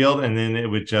end of the field, and then it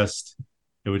would just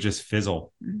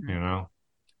fizzle.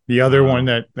 The other one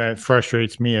that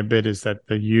frustrates me a bit is that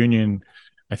the Union,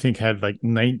 I think, had like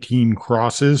 19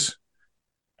 crosses,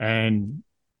 and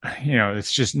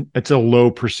it's a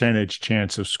low percentage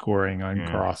chance of scoring on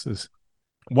crosses.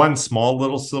 One small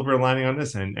little silver lining on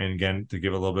this, and again, to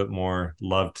give a little bit more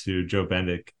love to Joe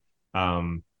Bendick,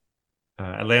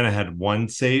 Atlanta had 1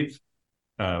 save.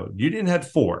 Union had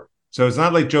 4. So it's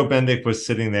not like Joe Bendick was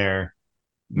sitting there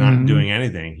not doing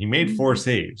anything. He made 4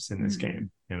 saves in this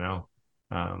game,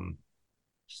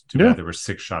 Just too bad there were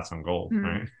 6 shots on goal,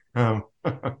 right?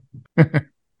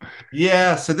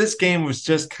 So this game was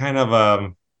just kind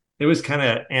of it was kind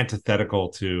of antithetical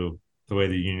to the way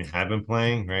the Union had been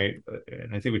playing, right?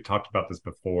 And I think we talked about this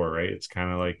before, right? It's kind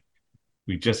of like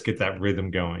we just get that rhythm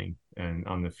going and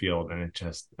on the field, and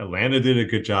Atlanta did a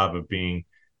good job of being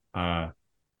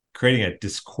creating a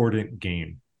discordant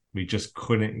game. We just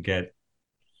couldn't get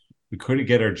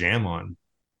our jam on.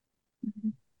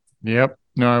 Yep.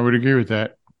 No, I would agree with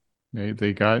that.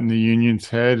 They got in the Union's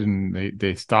head and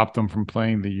they stopped them from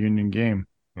playing the Union game.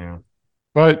 Yeah.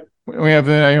 But we have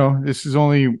this is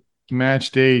only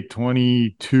match day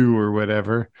 22 or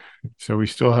whatever. So we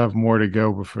still have more to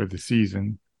go before the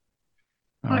season.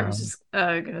 I was just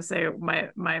gonna say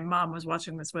my mom was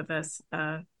watching this with us.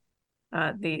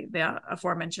 The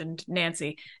aforementioned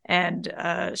Nancy, and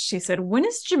she said, "When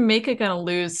is Jamaica going to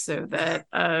lose so that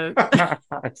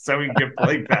so we can get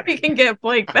Blake back? We can get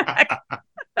Blake back."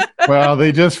 Well,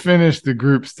 they just finished the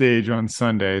group stage on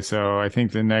Sunday, so I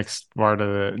think the next part of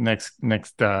the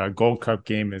next Gold Cup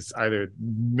game is either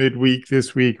midweek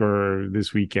this week or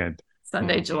this weekend.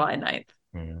 Sunday, July 9th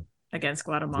against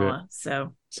Guatemala.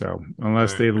 So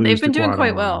unless they lose, they've been doing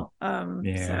quite Guatemala. well.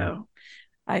 So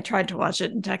I tried to watch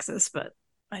it in Texas, but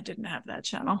I didn't have that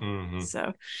channel.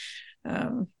 So,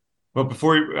 well,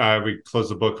 before we close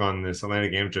the book on this Atlanta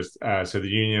game, just so the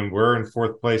Union were in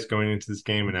 4th place going into this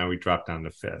game, and now we dropped down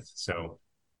to 5th. So,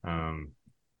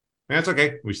 that's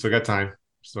okay. We still got time.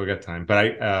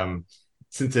 But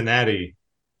Cincinnati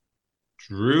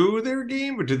drew their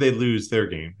game, or did they lose their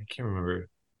game? I can't remember.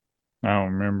 I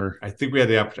don't remember. I think we had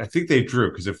the opportunity. I think they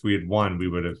drew, because if we had won, we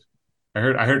would have. I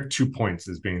heard 2 points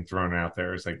as being thrown out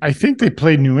there. It's like I think they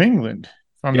played New England.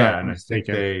 If I'm not and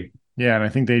mistaken. I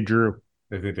think they drew.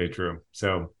 I think they drew.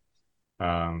 So,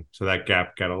 so that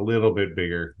gap got a little bit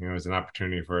bigger. It was an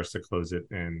opportunity for us to close it,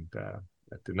 and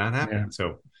that did not happen. Yeah.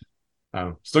 So,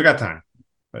 still got time.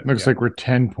 But, looks like we're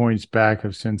 10 points back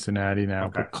of Cincinnati now.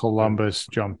 Okay. But Columbus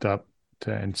jumped up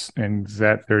to and is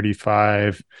at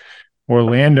 35.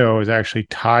 Orlando is actually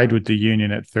tied with the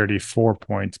Union at 34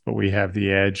 points, but we have the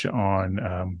edge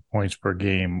on points per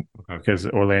game because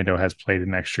Orlando has played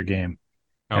an extra game.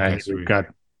 And I think we've got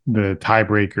the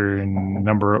tiebreaker in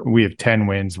number. We have 10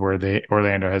 wins where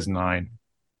Orlando has 9.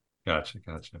 Gotcha.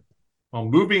 Well,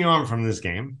 moving on from this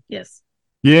game. Yes.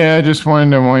 Yeah, I just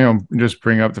wanted to just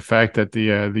bring up the fact that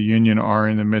the Union are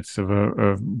in the midst of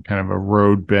a kind of a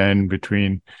road bend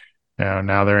between.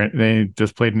 Now they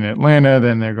just played in Atlanta,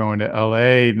 then they're going to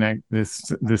LA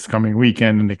this coming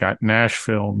weekend, and they got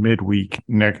Nashville midweek.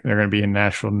 They're going to be in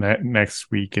Nashville next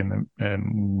week and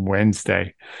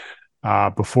Wednesday,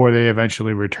 before they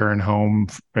eventually return home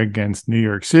against New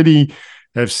York City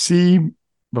FC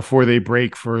before they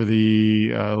break for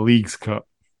the Leagues Cup.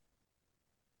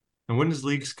 And when does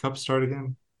Leagues Cup start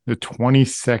again? The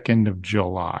 22nd of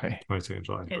July. 22nd of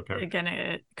July. Okay. Again,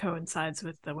 it coincides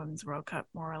with the Women's World Cup,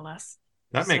 more or less.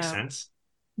 That makes sense.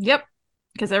 Yep.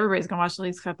 Because everybody's going to watch the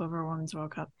Leagues Cup over Women's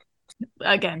World Cup.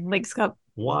 Again, Leagues Cup.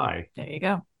 Why? There you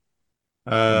go.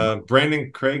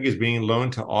 Brandon Craig is being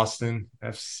loaned to Austin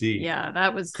FC. Yeah,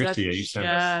 that was Christy, just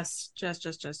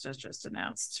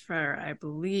announced for, I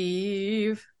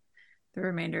believe, the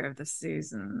remainder of the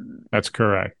season. That's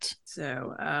correct.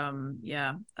 So,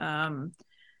 yeah. I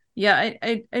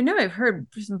know I've heard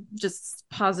some just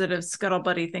positive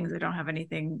scuttlebutty things. I don't have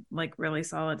anything like really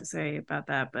solid to say about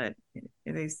that, but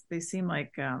they seem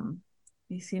like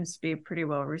he seems to be a pretty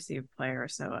well received player.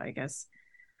 So I guess,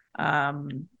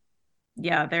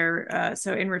 they're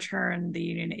so in return, the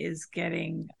Union is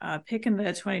getting a pick in the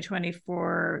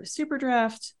 2024 Super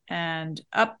Draft and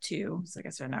up to, so I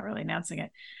guess they're not really announcing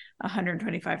it,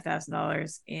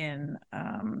 $125,000 in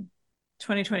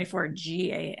 2024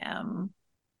 GAM.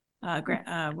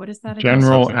 What is that again?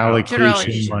 General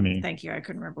allocation money. Thank you. I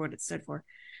couldn't remember what it stood for.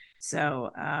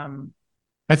 So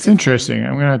that's interesting.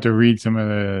 I'm gonna have to read some of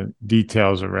the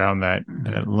details around that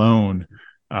loan.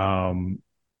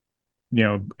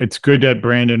 It's good that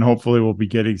Brandon hopefully will be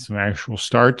getting some actual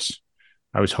starts.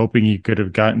 I was hoping he could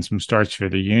have gotten some starts for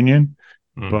the Union,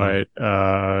 but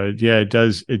it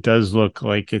does look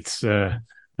like it's a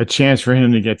chance for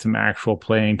him to get some actual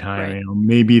playing time. Right.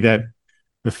 Maybe that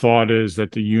the thought is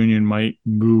that the Union might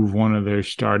move one of their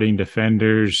starting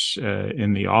defenders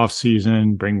in the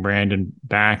offseason, bring Brandon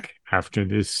back after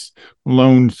this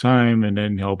loan time, and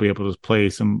then he'll be able to play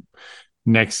some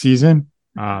next season.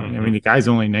 I mean, the guy's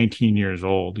only 19 years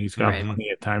old. He's got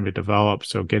plenty of time to develop.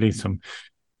 So getting some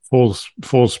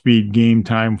full speed game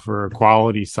time for a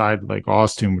quality side like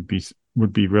Austin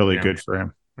would be really good for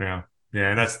him. Yeah.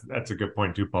 And that's a good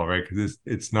point too, Paul, right? Because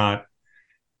it's not,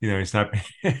 he's not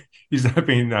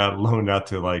being loaned out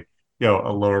to like, a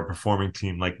lower performing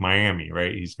team like Miami,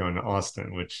 right? He's going to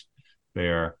Austin, which they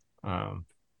are,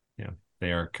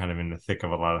 they are kind of in the thick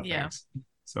of a lot of things.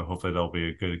 So hopefully that'll be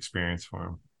a good experience for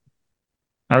him.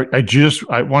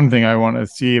 One thing I want to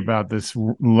see about this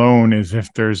loan is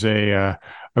if there's a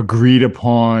agreed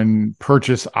upon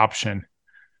purchase option.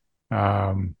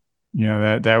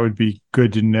 That would be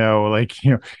good to know. Like,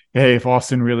 hey, if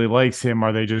Austin really likes him,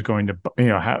 are they just going to,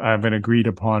 have an agreed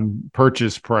upon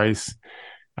purchase price,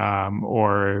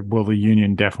 or will the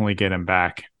Union definitely get him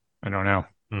back? I don't know.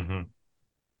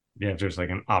 Yeah, if there's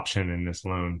like an option in this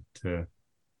loan to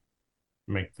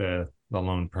make the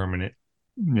loan permanent.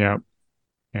 Yeah.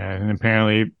 And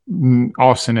apparently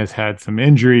Austin has had some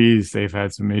injuries. They've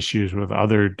had some issues with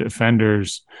other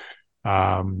defenders.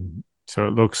 So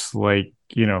it looks like,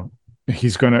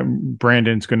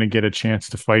 Brandon's going to get a chance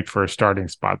to fight for a starting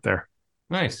spot there.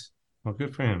 Nice. Well,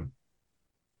 good for him.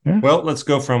 Yeah. Well, let's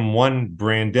go from one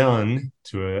Brandon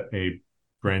to a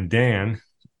Brandan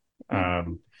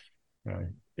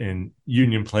in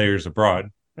Union players abroad.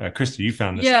 Christy, you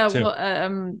found this out too.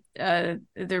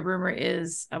 The rumor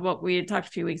is what we had talked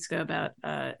a few weeks ago about,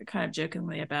 kind of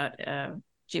jokingly about,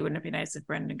 wouldn't it be nice if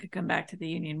Brendan could come back to the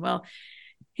Union? Well,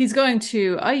 he's going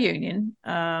to a Union,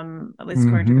 at least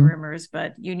according to the rumors,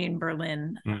 but Union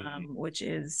Berlin, which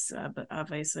is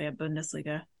obviously a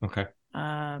Bundesliga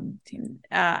team.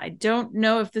 I don't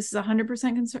know if this is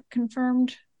 100%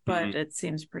 confirmed, but it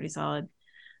seems pretty solid.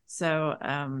 So,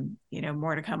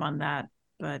 more to come on that.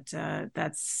 But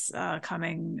that's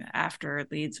coming after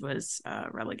Leeds was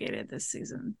relegated this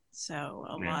season. So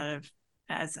a lot of,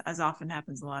 as often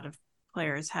happens, a lot of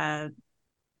players had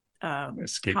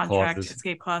escape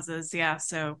clauses. Yeah.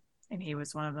 So, and he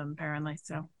was one of them apparently.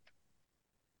 So.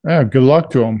 Good luck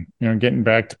to him. Getting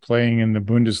back to playing in the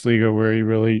Bundesliga where he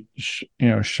really,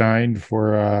 shined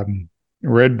for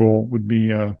Red Bull would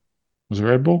be. Was it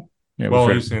Red Bull? Yeah. Well,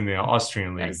 he was in the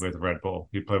Austrian league with Red Bull.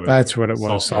 He played with. That's what it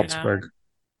was. Salzburg.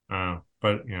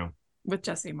 But with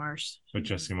Jesse Marsh.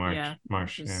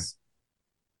 Marsh.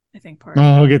 I think part.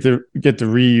 Oh, he'll get to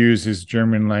reuse his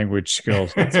German language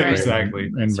skills. That's right.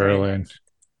 Exactly in Berlin.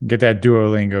 Get that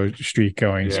Duolingo streak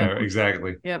going. Yeah,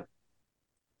 exactly. Yep.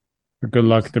 Good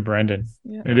luck to Brendan.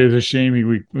 Yeah. It is a shame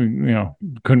we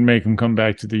couldn't make him come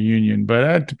back to the Union.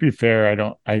 But to be fair, I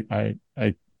don't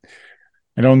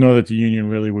know that the Union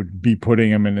really would be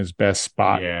putting him in his best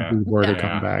spot if he were to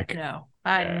come back. No,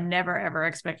 I never ever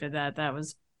expected that. That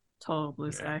was total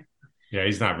blue sky. Yeah,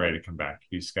 he's not ready to come back.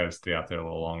 He's got to stay out there a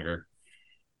little longer.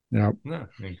 Yeah,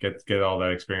 and get all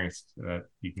that experience that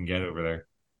you can get over there.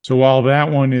 So while that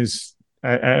one is.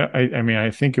 I mean,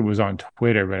 I think it was on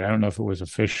Twitter, but I don't know if it was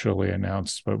officially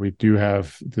announced. But we do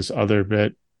have this other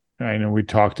bit. I know we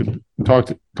talked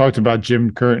about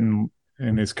Jim Curtin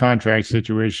and his contract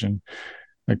situation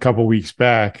a couple weeks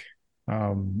back.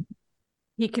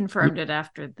 He confirmed it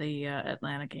after the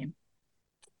Atlanta game.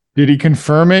 Did he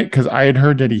confirm it? Because I had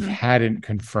heard that he hadn't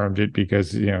confirmed it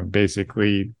because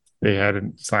basically they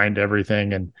hadn't signed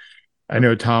everything, and I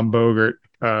know Tom Bogert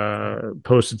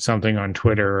posted something on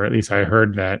Twitter, or at least I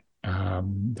heard that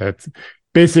that's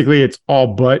basically it's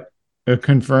all but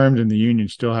confirmed, and the Union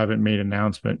still haven't made an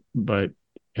announcement. But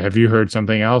have you heard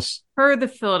something else? Per the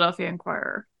Philadelphia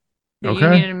Inquirer, the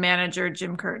Union manager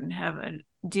Jim Curtin have a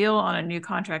deal on a new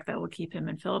contract that will keep him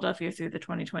in Philadelphia through the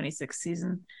 2026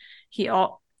 season. He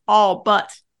all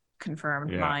but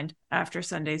confirmed mind after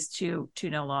Sunday's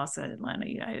 2-0 loss at Atlanta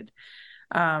United.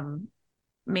 I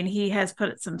mean, he has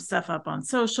put some stuff up on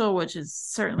social, which is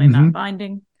certainly not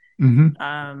binding in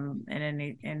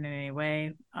any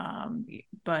way.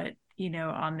 But,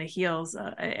 on the heels,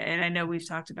 and I know we've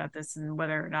talked about this and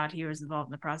whether or not he was involved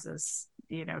in the process,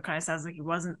 it kind of sounds like he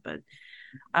wasn't, but,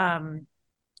 but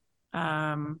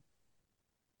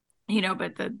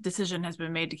the decision has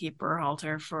been made to keep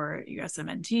Berhalter for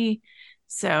USMNT.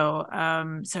 So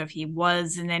if he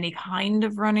was in any kind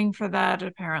of running for that,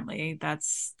 apparently that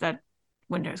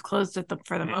window's closed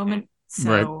for the moment.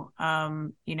 So,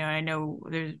 I know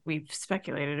we've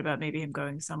speculated about maybe him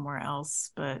going somewhere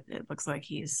else, but it looks like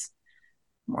he's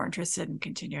more interested in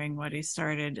continuing what he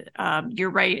started. You're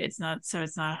right. It's not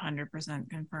 100%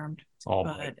 confirmed,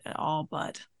 all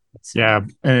but. So, yeah.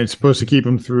 And it's supposed to keep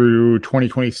him through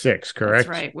 2026, correct? That's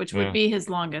right. Which would be his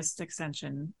longest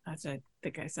extension, as I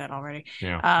think I said already.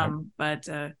 Yeah. But,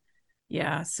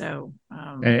 so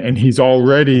and he's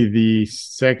already the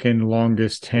second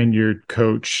longest tenured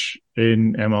coach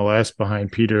in MLS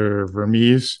behind Peter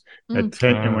Vermees at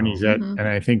 10, and when he's at, and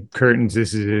I think Curtin's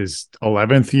this is his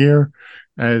 11th year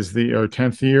as the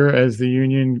 10th year as the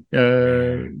Union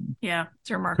it's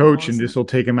remarkable, coach, and this will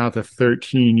take him out to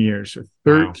 13 years. So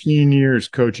 13 years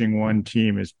coaching one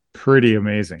team is pretty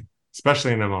amazing.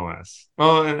 Especially in MLS.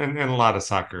 Well, and a lot of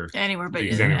soccer. Anywhere but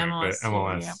in MLS. But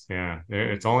MLS,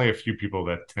 it's only a few people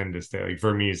that tend to stay. Like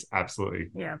Vermees, absolutely.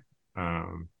 Yeah.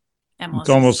 MLS it's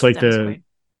almost like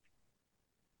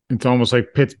it's almost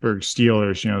like Pittsburgh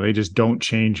Steelers. They just don't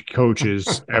change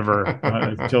coaches ever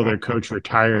until their coach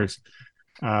retires.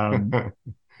 But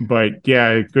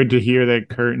good to hear that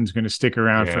Curtin's going to stick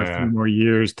around for a few more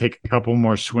years, take a couple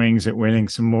more swings at winning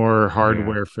some more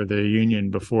hardware for the Union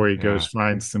before he goes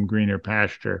find some greener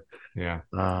pasture. Yeah.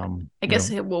 I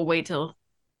guess we'll wait till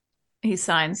he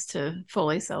signs to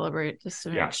fully celebrate just to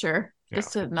make sure,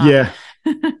 just to not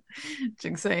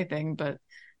jinx anything, but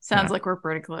sounds like we're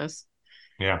pretty close.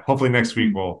 Yeah. Hopefully next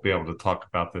week we'll be able to talk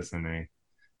about this in a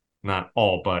not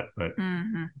all but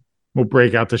we'll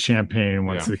break out the champagne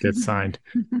once it gets signed.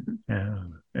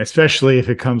 Especially if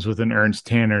it comes with an Ernst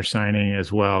Tanner signing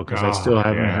as well, because I still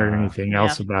haven't heard anything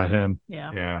else about him.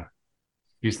 Yeah.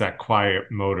 He's that quiet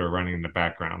motor running in the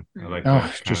background. I like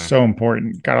just so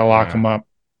important. Got to lock him up.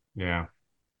 Yeah.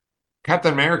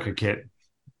 Captain America kit.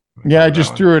 I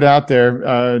just threw it out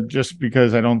there just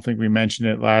because I don't think we mentioned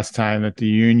it last time that the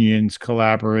Union's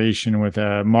collaboration with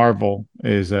Marvel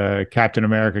is a Captain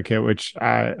America kit, which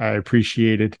I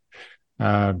appreciated.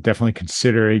 Definitely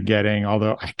considering getting,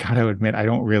 although I gotta admit I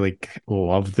don't really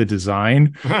love the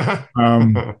design. But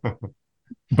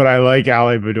I like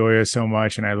Ali Bedoya so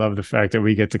much, and I love the fact that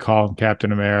we get to call him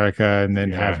Captain America and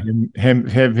then have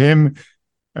him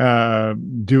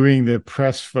doing the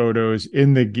press photos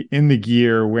in the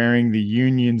gear wearing the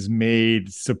Union's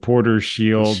made supporter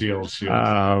shield.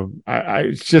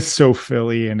 It's just so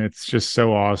Philly, and it's just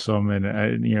so awesome,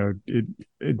 and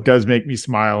it does make me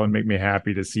smile and make me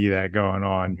happy to see that going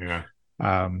on.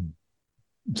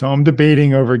 So I'm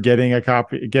debating over getting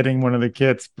one of the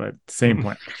kits, but at the same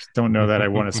point I just don't know that I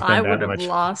want to spend that much. I would have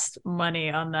lost money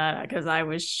on that because I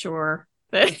was sure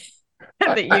that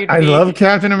I love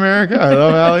Captain America. I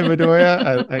love Ali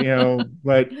Bedoya.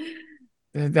 But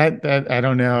that I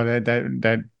don't know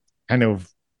that kind of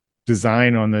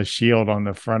design on the shield on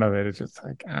the front of it. It's just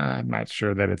like, I'm not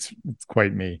sure that it's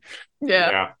quite me.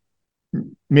 Yeah.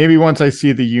 Maybe once I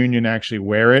see the Union actually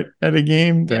wear it at a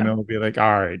game, then it'll be like,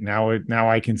 all right, now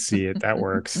I can see it. That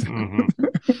works.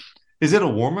 Is it a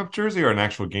warm-up jersey or an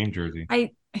actual game jersey?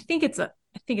 I think it's a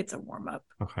warm-up.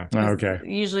 Okay.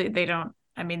 Usually they don't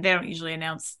usually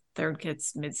announce third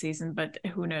kits mid-season, but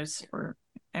who knows?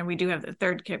 And we do have the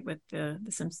third kit with the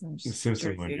Simpsons. The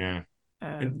Simpsons one, yeah.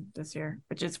 This year,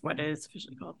 which is what it is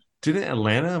officially called. Didn't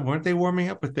Atlanta, weren't they warming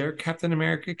up with their Captain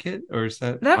America kit? Or is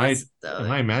am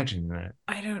I imagining that?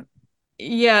 I don't.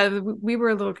 Yeah, we were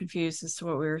a little confused as to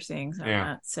what we were seeing on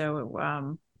that.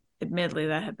 So, admittedly,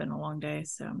 that had been a long day,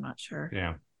 so I'm not sure.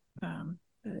 Yeah.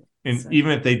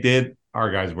 Even if they did,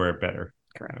 our guys wear it better.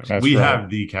 Correct. We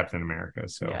have the Captain America,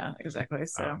 so yeah, exactly.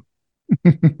 So.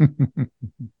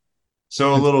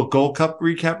 So a little Gold Cup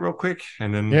recap real quick,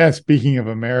 and then speaking of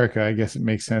America, I guess it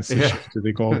makes sense to shift to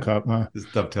the Gold Cup, huh? This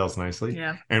dovetails nicely.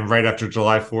 Yeah. And right after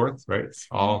July 4th, right? It's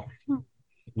all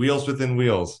wheels within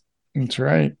wheels. That's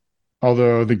right.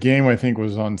 Although the game I think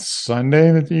was on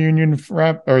Sunday that the Union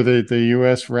the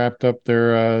US wrapped up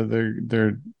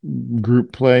their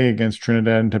group play against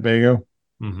Trinidad and Tobago.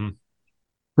 Mm-hmm.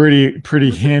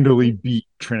 Pretty handily beat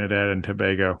Trinidad and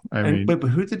Tobago. But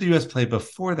who did the US play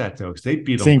before that though? Because they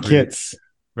beat them St. Kitts,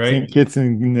 right? St. Kitts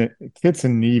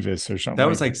and Nevis or something. That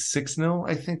was like 6-0,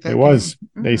 I think. It was.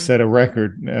 They set a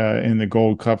record in the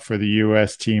Gold Cup for the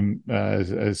US team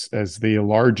as the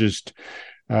largest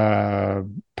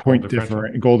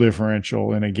goal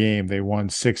differential in a game. They won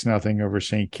 6-0 over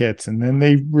St. Kitts, and then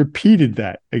they repeated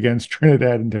that against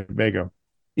Trinidad and Tobago.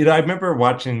 I remember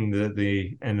watching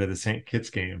the end of the St.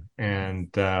 Kitts game,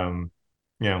 and Alexi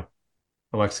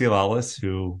Lawless,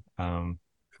 who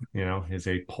is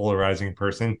a polarizing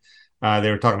person.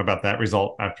 They were talking about that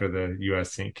result after the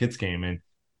U.S. St. Kitts game, and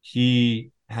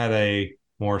he had a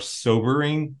more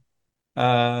sobering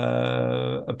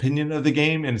opinion of the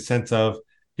game in the sense of,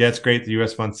 yeah, it's great the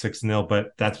U.S. won 6-0,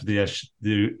 but that's what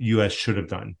the U.S. should have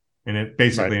done, and it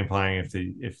basically implying if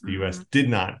the U.S. did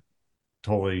not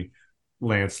totally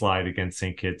landslide against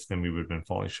St. Kitts, then we would have been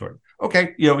falling short.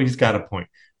 Okay, he's got a point.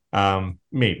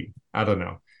 Maybe, I don't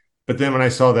know. But then when I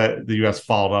saw that the U.S.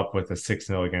 followed up with a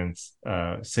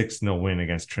 6-0 win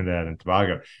against Trinidad and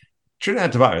Tobago,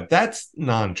 that's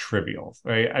non-trivial,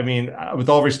 right? I mean, with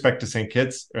all respect to St.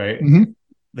 Kitts, right? Mm-hmm.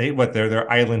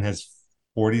 Their island has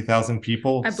 40,000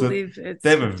 people. I believe it's they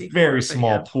have a very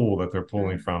small pool that they're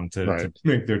pulling from to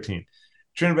make their team.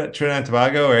 Trinidad and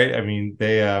Tobago, right? I mean,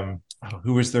 they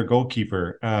who was their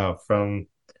goalkeeper from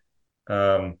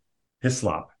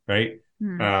Hislop, right?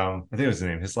 I think it was his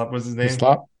name. Hislop was his name.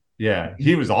 Hislop? Yeah,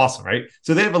 he was awesome, right?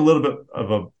 So they have a little bit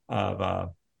of a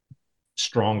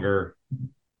stronger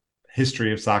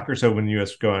history of soccer. So when the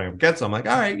U.S. going up against them, I'm like,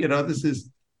 all right, this is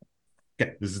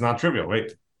not trivial,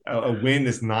 right? A win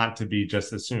is not to be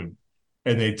just assumed.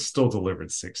 And they still delivered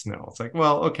 6-0. It's like,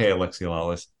 well, okay, Alexi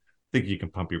Lawless, I think you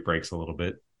can pump your brakes a little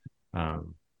bit.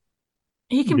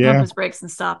 He can pump his brakes and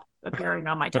stop appearing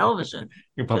on my television.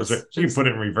 You can you can put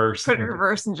it in reverse. Put it in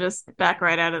reverse and just back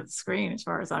right out of the screen, as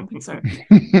far as I'm concerned.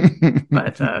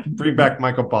 But bring back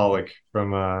Michael Pollock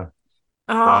from.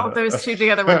 Those two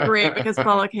together were great because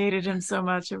Pollock hated him so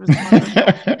much. It was wonderful.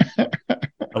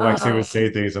 Alexi would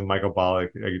say things, and Michael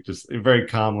Pollock just very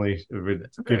calmly would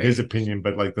give his opinion,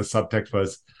 but like the subtext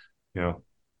was,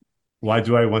 why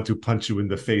do I want to punch you in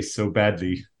the face so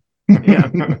badly?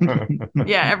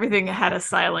 Yeah, everything had a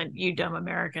silent "you dumb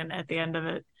American" at the end of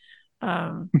it.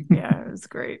 It was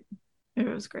great.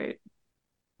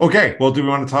 Okay, well, do we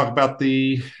want to talk about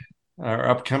our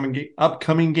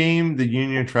upcoming game, the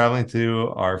Union traveling to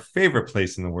our favorite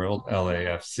place in the world,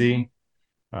 LAFC?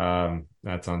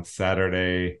 That's on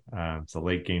Saturday. It's a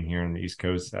late game here on the East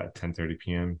Coast at 10:30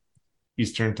 p.m.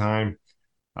 Eastern time.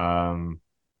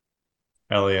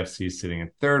 LAFC is sitting in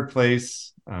third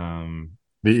place.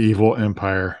 The evil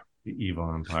empire.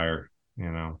 Ugh.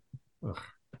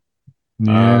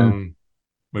 Yeah.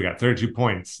 We got 32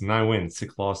 points, 9 wins,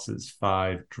 6 losses,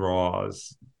 5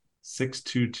 draws,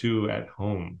 6-2-2 at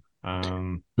home.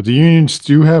 But the Unions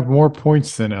do have more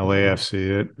points than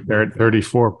LAFC. They're at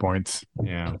 34 points.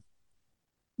 Yeah.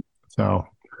 So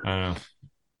I don't know.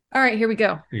 All right, here we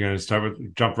go. You're gonna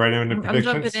jump right into predictions.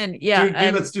 I'm jumping in. Yeah.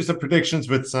 Let's do some predictions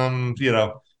with some,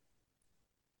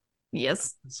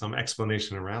 Yes. some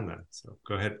explanation around that. So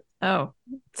go ahead. Oh,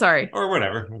 sorry. Or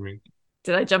whatever. I mean,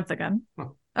 did I jump the gun?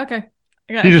 Oh. Okay.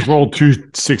 She just rolled 2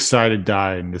 6-sided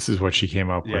die, and this is what she came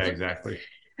up with. Yeah, exactly.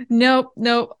 Nope.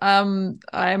 I'm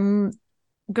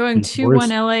going 2-1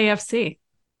 LAFC.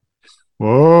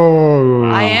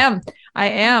 Whoa. I am. I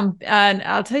am, and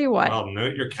I'll tell you what. Well,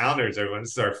 note your calendars, everyone.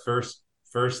 This is our first.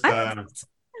 These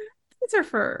are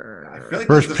for. I feel like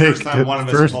this is the first time one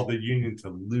of us called the Union to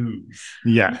lose.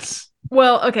 Yes.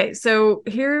 Well, okay. So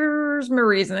here's my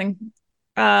reasoning.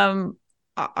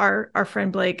 Our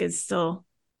friend Blake is still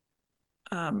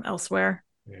elsewhere.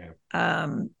 Yeah.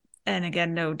 And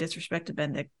again, no disrespect to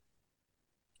Bendick,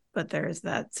 but there is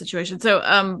that situation.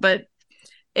 So, but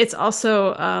it's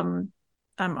also,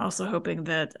 I'm also hoping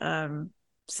that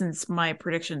since my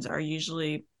predictions are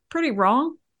usually pretty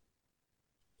wrong,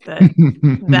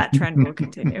 that trend will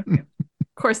continue.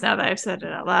 Of course, now that I've said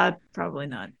it out loud, probably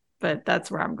not, but that's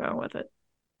where I'm going with it.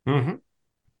 Mm-hmm.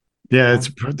 Yeah, it's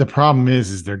the problem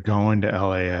is they're going to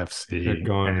LAFC. They're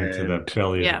going into the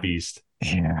belly of the beast.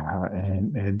 Yeah,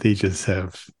 and they just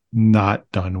have not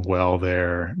done well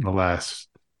there in the last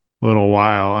little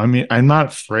while. I mean, I'm not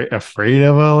afraid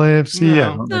of LAFC.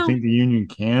 No. I think the Union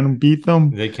can beat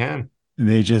them. They can.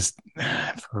 They just,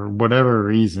 for whatever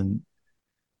reason,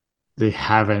 they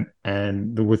haven't.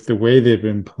 And with the way they've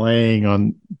been playing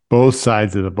on both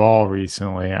sides of the ball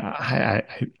recently,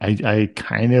 I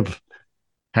kind of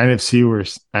see where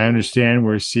I understand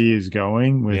where C is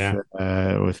going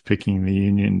with picking the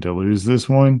Union to lose this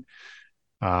one.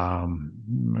 As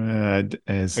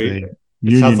a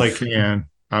Union fan,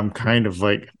 I'm kind of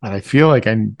like, I feel like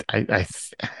I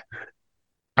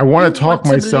want to talk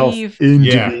myself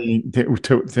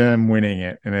into them winning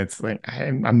it, and it's like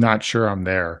I'm not sure I'm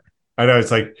there. I know,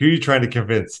 it's like, who are you trying to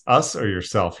convince, us or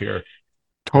yourself here?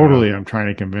 Totally, I'm trying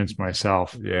to convince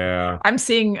myself. Yeah, I'm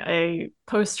seeing a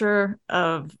poster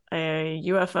of a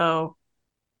UFO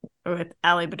with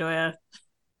Ali Bedoya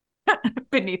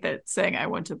beneath it saying "I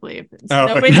want to believe." So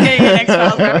nobody's getting an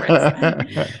X-Files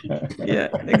reference. Yeah,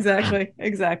 exactly.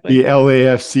 The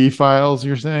LAFC files,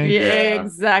 you're saying? Yeah,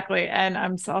 exactly. And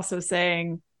I'm also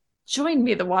saying, join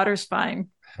me. The water's fine.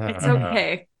 It's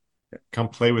okay. Come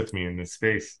play with me in this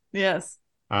space. Yes.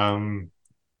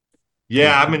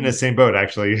 Yeah, I'm in the same boat,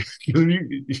 actually. When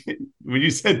you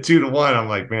said 2-1, I'm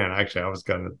like, man, actually, I was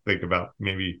going to think about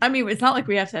maybe. I mean, it's not like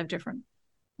we have to have different.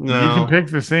 No, you can pick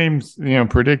the same.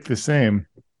 Predict the same.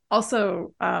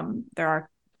 Also, there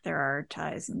are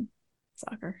ties in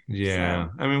soccer. Yeah,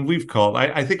 so. I mean, we've called.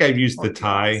 I think I've used the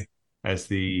tie as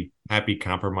the happy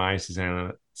compromise,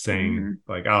 saying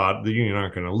like, oh, the Union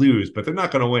aren't going to lose, but they're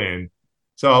not going to win,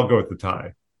 so I'll go with the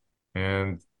tie.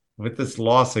 And with this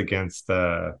loss against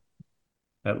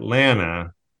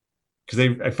Atlanta, because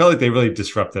I felt like they really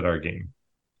disrupted our game,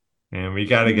 and we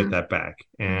got to get that back.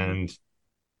 And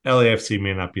LAFC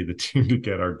may not be the team to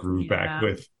get our groove back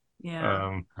with.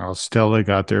 Yeah. Stella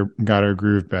got her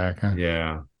groove back. Huh?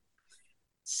 Yeah.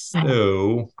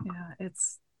 So. Yeah,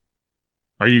 it's.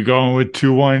 Are you going with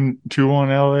 2-1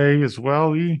 LA as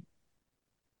well, E?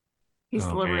 He's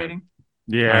deliberating.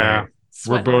 Man. Yeah,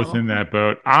 we're both in that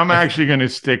boat. I'm actually going to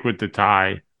stick with the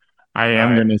tie. I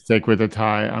am going to stick with the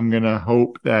tie. I'm going to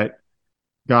hope that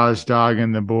Gazdag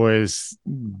and the boys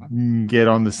get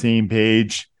on the same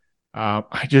page.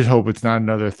 I just hope it's not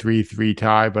another 3-3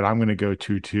 tie, but I'm going to go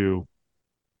 2-2.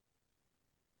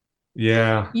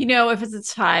 Yeah. If it's a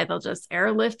tie, they'll just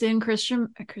airlift in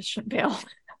Christian Bale.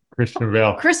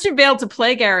 Christian Bale to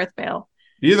play Gareth Bale.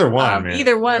 Either one, man.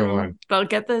 Either one. They'll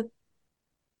get the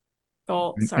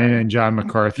goal. Sorry. And John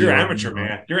McCarthy. You're amateur,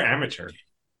 man. You're amateur.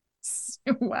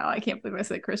 Wow, I can't believe I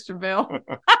said Christian Bale.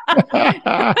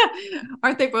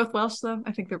 Aren't they both Welsh, though?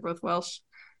 I think they're both Welsh.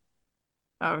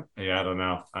 Oh. Yeah, I don't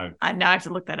know. I now have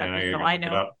to look that up. I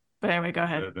know. But anyway, go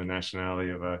ahead. The nationality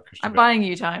of Christian I'm Bale. buying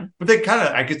you time. But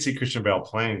I could see Christian Bale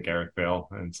playing Gareth Bale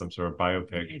in some sort of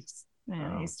biopic. He's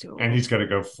too old. And he's got to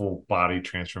go full body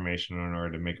transformation in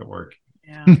order to make it work.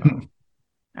 Yeah. All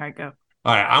right, go.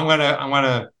 All right, I'm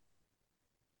gonna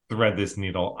thread this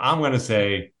needle. I'm gonna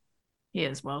say he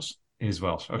is Welsh. He's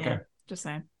Welsh. Okay. Yeah, just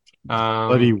saying.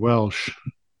 Bloody Welsh.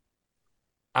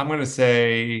 I'm gonna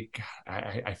say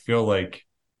I feel like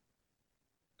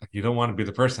you don't want to be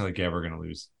the person like, yeah, we're gonna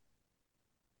lose.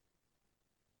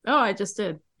 Oh, I just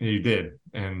did. You did.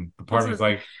 And the part of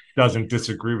me doesn't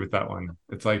disagree with that one.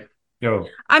 It's like,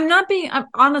 I'm not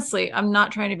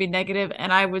trying to be negative.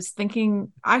 And I was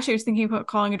thinking about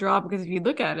calling a draw, because if you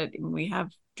look at it, we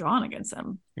have drawn against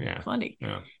them. Yeah. Plenty.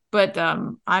 Yeah. But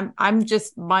I'm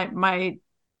just my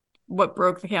what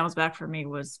broke the camel's back for me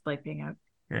was Blake being out.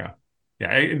 Yeah.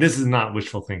 Yeah. This is not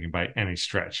wishful thinking by any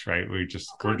stretch, right? We're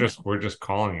just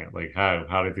calling it. Like,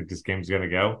 how do you think this game's gonna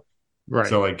go? Right.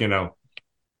 So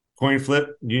coin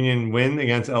flip, Union win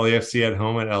against LAFC at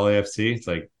home at LAFC. It's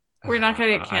like, we're not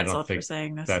going to get canceled for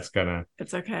saying this.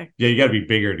 It's okay. Yeah, you got to be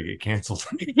bigger to get canceled.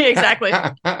 Exactly.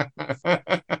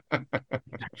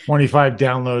 25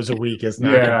 downloads a week is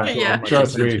not going to draw much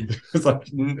trust attention. me. It's like,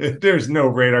 there's no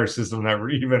radar system that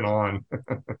we're even on.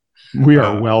 We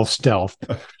are well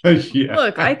stealthed. Yeah.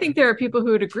 Look, I think there are people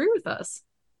who would agree with us.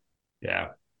 Yeah.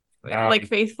 Like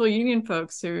faithful union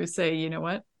folks who say, you know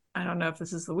what? I don't know if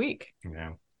this is the week.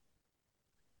 Yeah.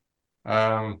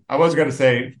 I was going to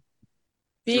say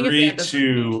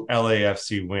 3-2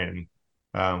 LAFC win.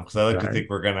 Because I like to think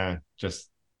we're going to just,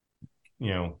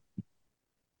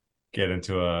 get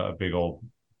into a big old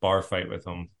bar fight with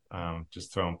them,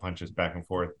 just throwing punches back and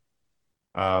forth.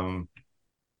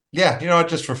 Yeah,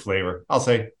 just for flavor, I'll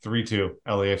say 3-2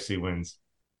 LAFC wins.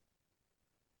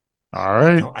 All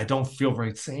right. I don't feel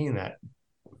right saying that.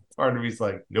 Part of me's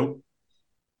like, nope.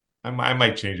 I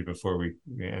might change it before we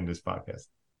end this podcast.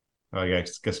 I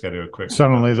guess got to do a quick.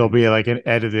 Suddenly there'll be like an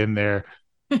edit in there.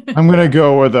 I'm going to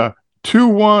go with a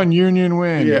 2-1 Union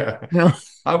win. Yeah.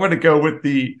 I'm going to go with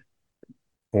the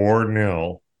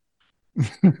 4-0.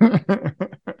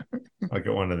 I'll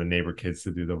get one of the neighbor kids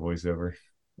to do the voiceover.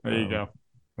 There you go.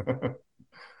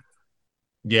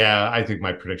 Yeah, I think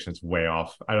my prediction's way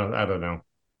off. I don't know.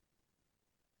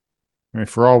 I mean,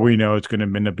 for all we know, it's going to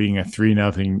end up being a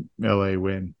 3-0 LA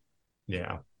win.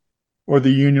 Yeah. Or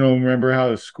the Union will remember how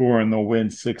to score and they'll win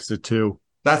 6-2.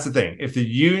 That's the thing. If the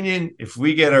Union, if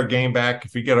we get our game back,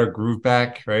 if we get our groove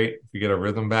back, right? If we get our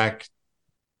rhythm back,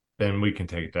 then we can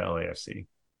take it to LAFC.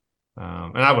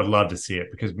 And I would love to see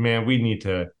it because, man, we need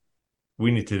to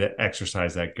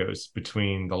exercise that ghost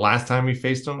between the last time we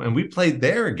faced them and we played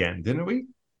there again, didn't we?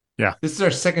 Yeah. This is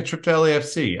our second trip to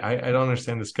LAFC. I don't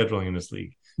understand the scheduling in this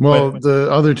league. Well,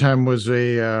 the other time was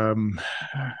a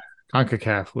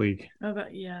CONCACAF league. Oh,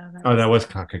 that was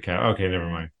CONCACAF. Okay, never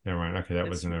mind. Okay, that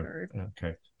wasn't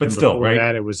okay. But and still, right?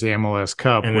 That it was the MLS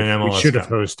Cup, and which then MLS we should have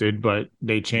Cup. hosted, but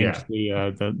they changed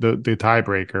the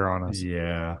tiebreaker on us.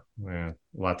 Yeah, a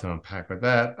lot to unpack with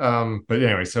that. But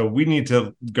anyway, so we need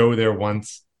to go there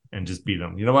once and just beat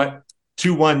them. You know what?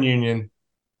 2-1 Union.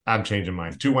 I'm changing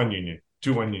mine. 2-1 Union.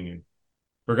 2-1 Union.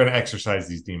 We're going to exercise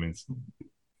these demons.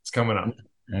 It's coming up.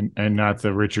 And not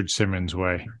the Richard Simmons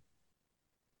way.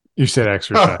 You said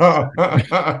exercise.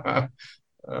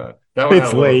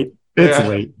 It's late. It's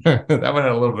late. That one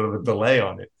had a little bit of a delay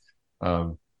on it.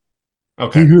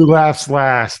 Okay. He who laughs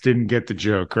last didn't get the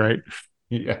joke, right?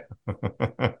 Yeah. All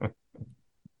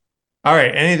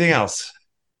right. Anything else?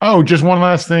 Oh, just one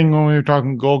last thing. When we were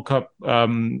talking Gold Cup,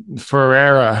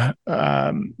 Ferreira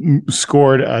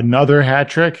scored another hat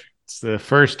trick. It's the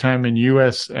first time in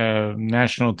U.S.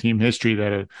 national team history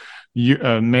that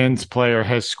a men's player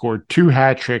has scored 2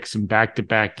 hat tricks in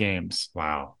back-to-back games.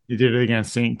 Wow. He did it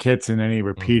against St. Kitts, and then he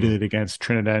repeated it against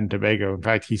Trinidad and Tobago. In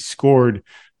fact, he scored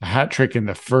a hat trick in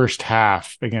the first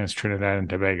half against Trinidad and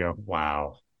Tobago.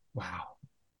 Wow.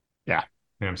 Yeah.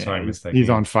 I'm sorry I missed that. He's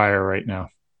on fire right now.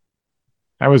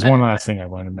 That was one last thing I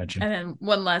wanted to mention. And then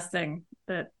one last thing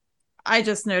that I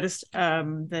just noticed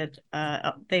that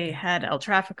they had El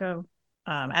Tráfico.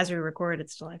 As we record,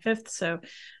 it's July 5th, so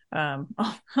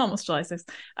almost July 6th.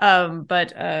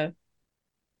 But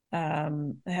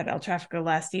they had El Tráfico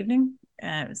last evening,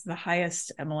 and it was the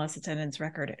highest MLS attendance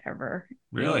record ever.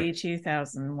 Really?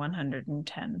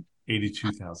 82,110.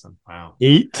 82,000. Wow.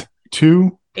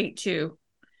 8-2? 8-2.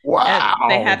 Wow.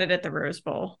 They had it at the Rose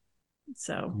Bowl.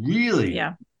 So really?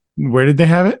 Yeah. Where did they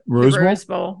have it? Rose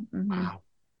Bowl. Mm-hmm.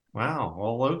 Wow.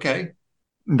 Well, okay.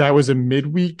 That was a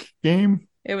midweek game?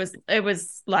 It was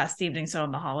last evening, so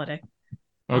on the holiday.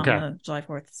 Okay. On July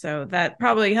 4th. So that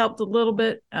probably helped a little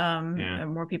bit.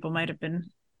 And more people might have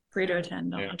been free to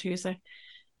attend on Tuesday.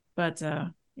 But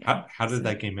how did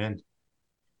that game end?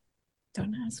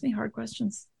 Don't ask me hard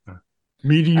questions.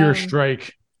 Meteor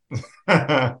strike.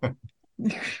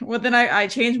 Well, then I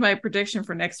changed my prediction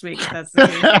for next week, if that's the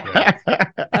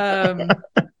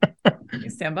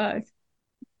case. Stand by.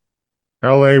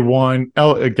 LA won.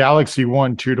 Galaxy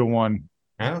won 2-1.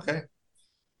 Okay.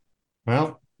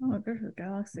 Well, good for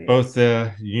Galaxy. Both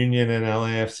the Union and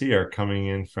LAFC are coming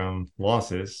in from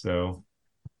losses, so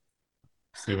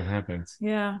see what happens.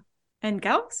 Yeah, and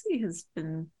Galaxy has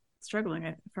been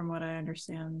struggling, from what I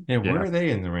understand. Yeah, where are they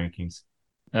in the rankings?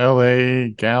 LA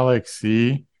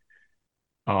Galaxy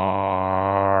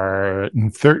are in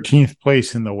 13th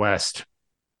place in the West.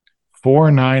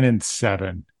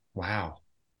 4-9-7. Wow.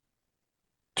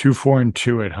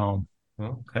 2-4-2 at home.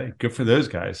 Okay, good for those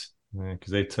guys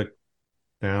because they took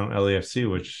down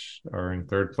LAFC, which are in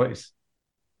 3rd place.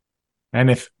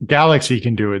 And if Galaxy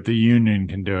can do it, the Union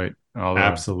can do it.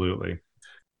 Absolutely.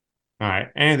 All right.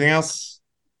 Anything else?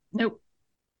 Nope.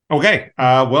 Okay.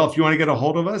 Well, if you want to get a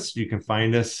hold of us, you can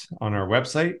find us on our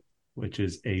website, which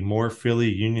is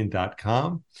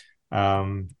amorephillyunion.com.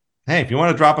 hey, if you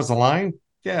want to drop us a line,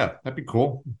 yeah, that'd be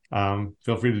cool.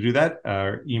 Feel free to do that.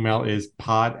 Our email is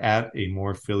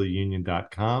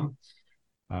pod@amorephillyunion.com.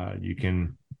 You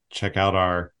can check out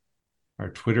our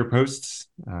Twitter posts.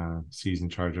 C's in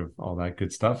charge of all that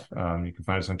good stuff. You can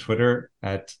find us on Twitter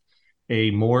at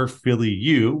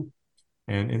 @amorephillyu,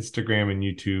 and Instagram and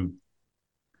YouTube.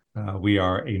 We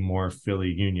are A More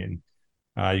Philly Union.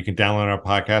 You can download our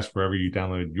podcast wherever you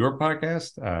download your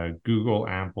podcast, Google,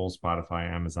 Apple, Spotify,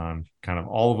 Amazon, kind of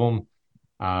all of them.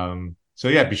 So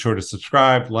yeah, be sure to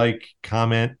subscribe, like,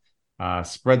 comment,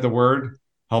 spread the word,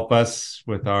 help us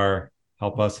with our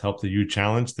help the U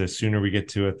challenge. The sooner we get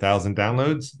to 1,000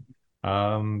 downloads,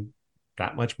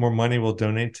 that much more money we'll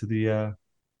donate to the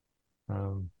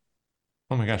oh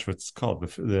my gosh, what's it called?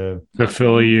 The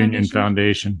Philly Union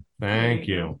Foundation. Thank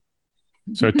you.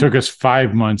 So it took us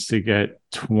 5 months to get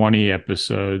 20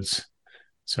 episodes.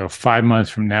 So 5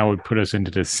 months from now would put us into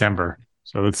December.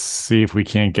 So let's see if we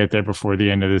can't get there before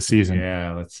the end of the season.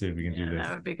 Yeah, let's see if we can do this.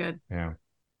 That would be good. Yeah.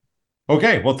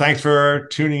 Okay, well, thanks for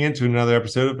tuning in to another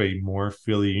episode of A More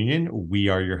Philly Union. We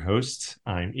are your hosts.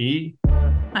 I'm E.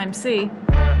 I'm C.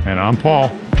 And I'm Paul.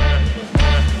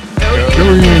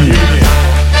 Go Union.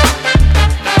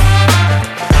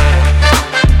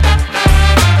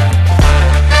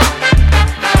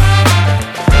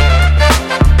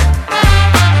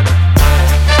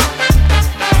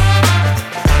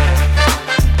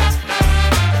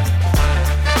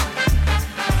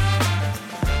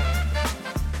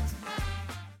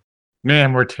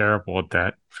 Man, we're terrible at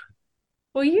that.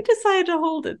 Well, you decided to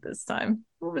hold it this time.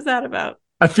 What was that about?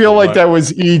 I feel like that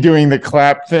was E doing the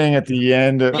clap thing at the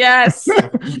end. Yes,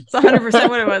 it's 100%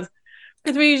 what it was.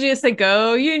 Because we usually just say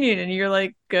 "Go Union," and you're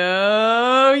like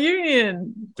 "Go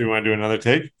Union." Do you want to do another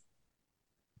take?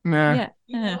 Nah.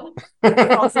 Yeah.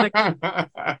 Just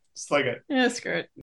like it. Yeah, screw it.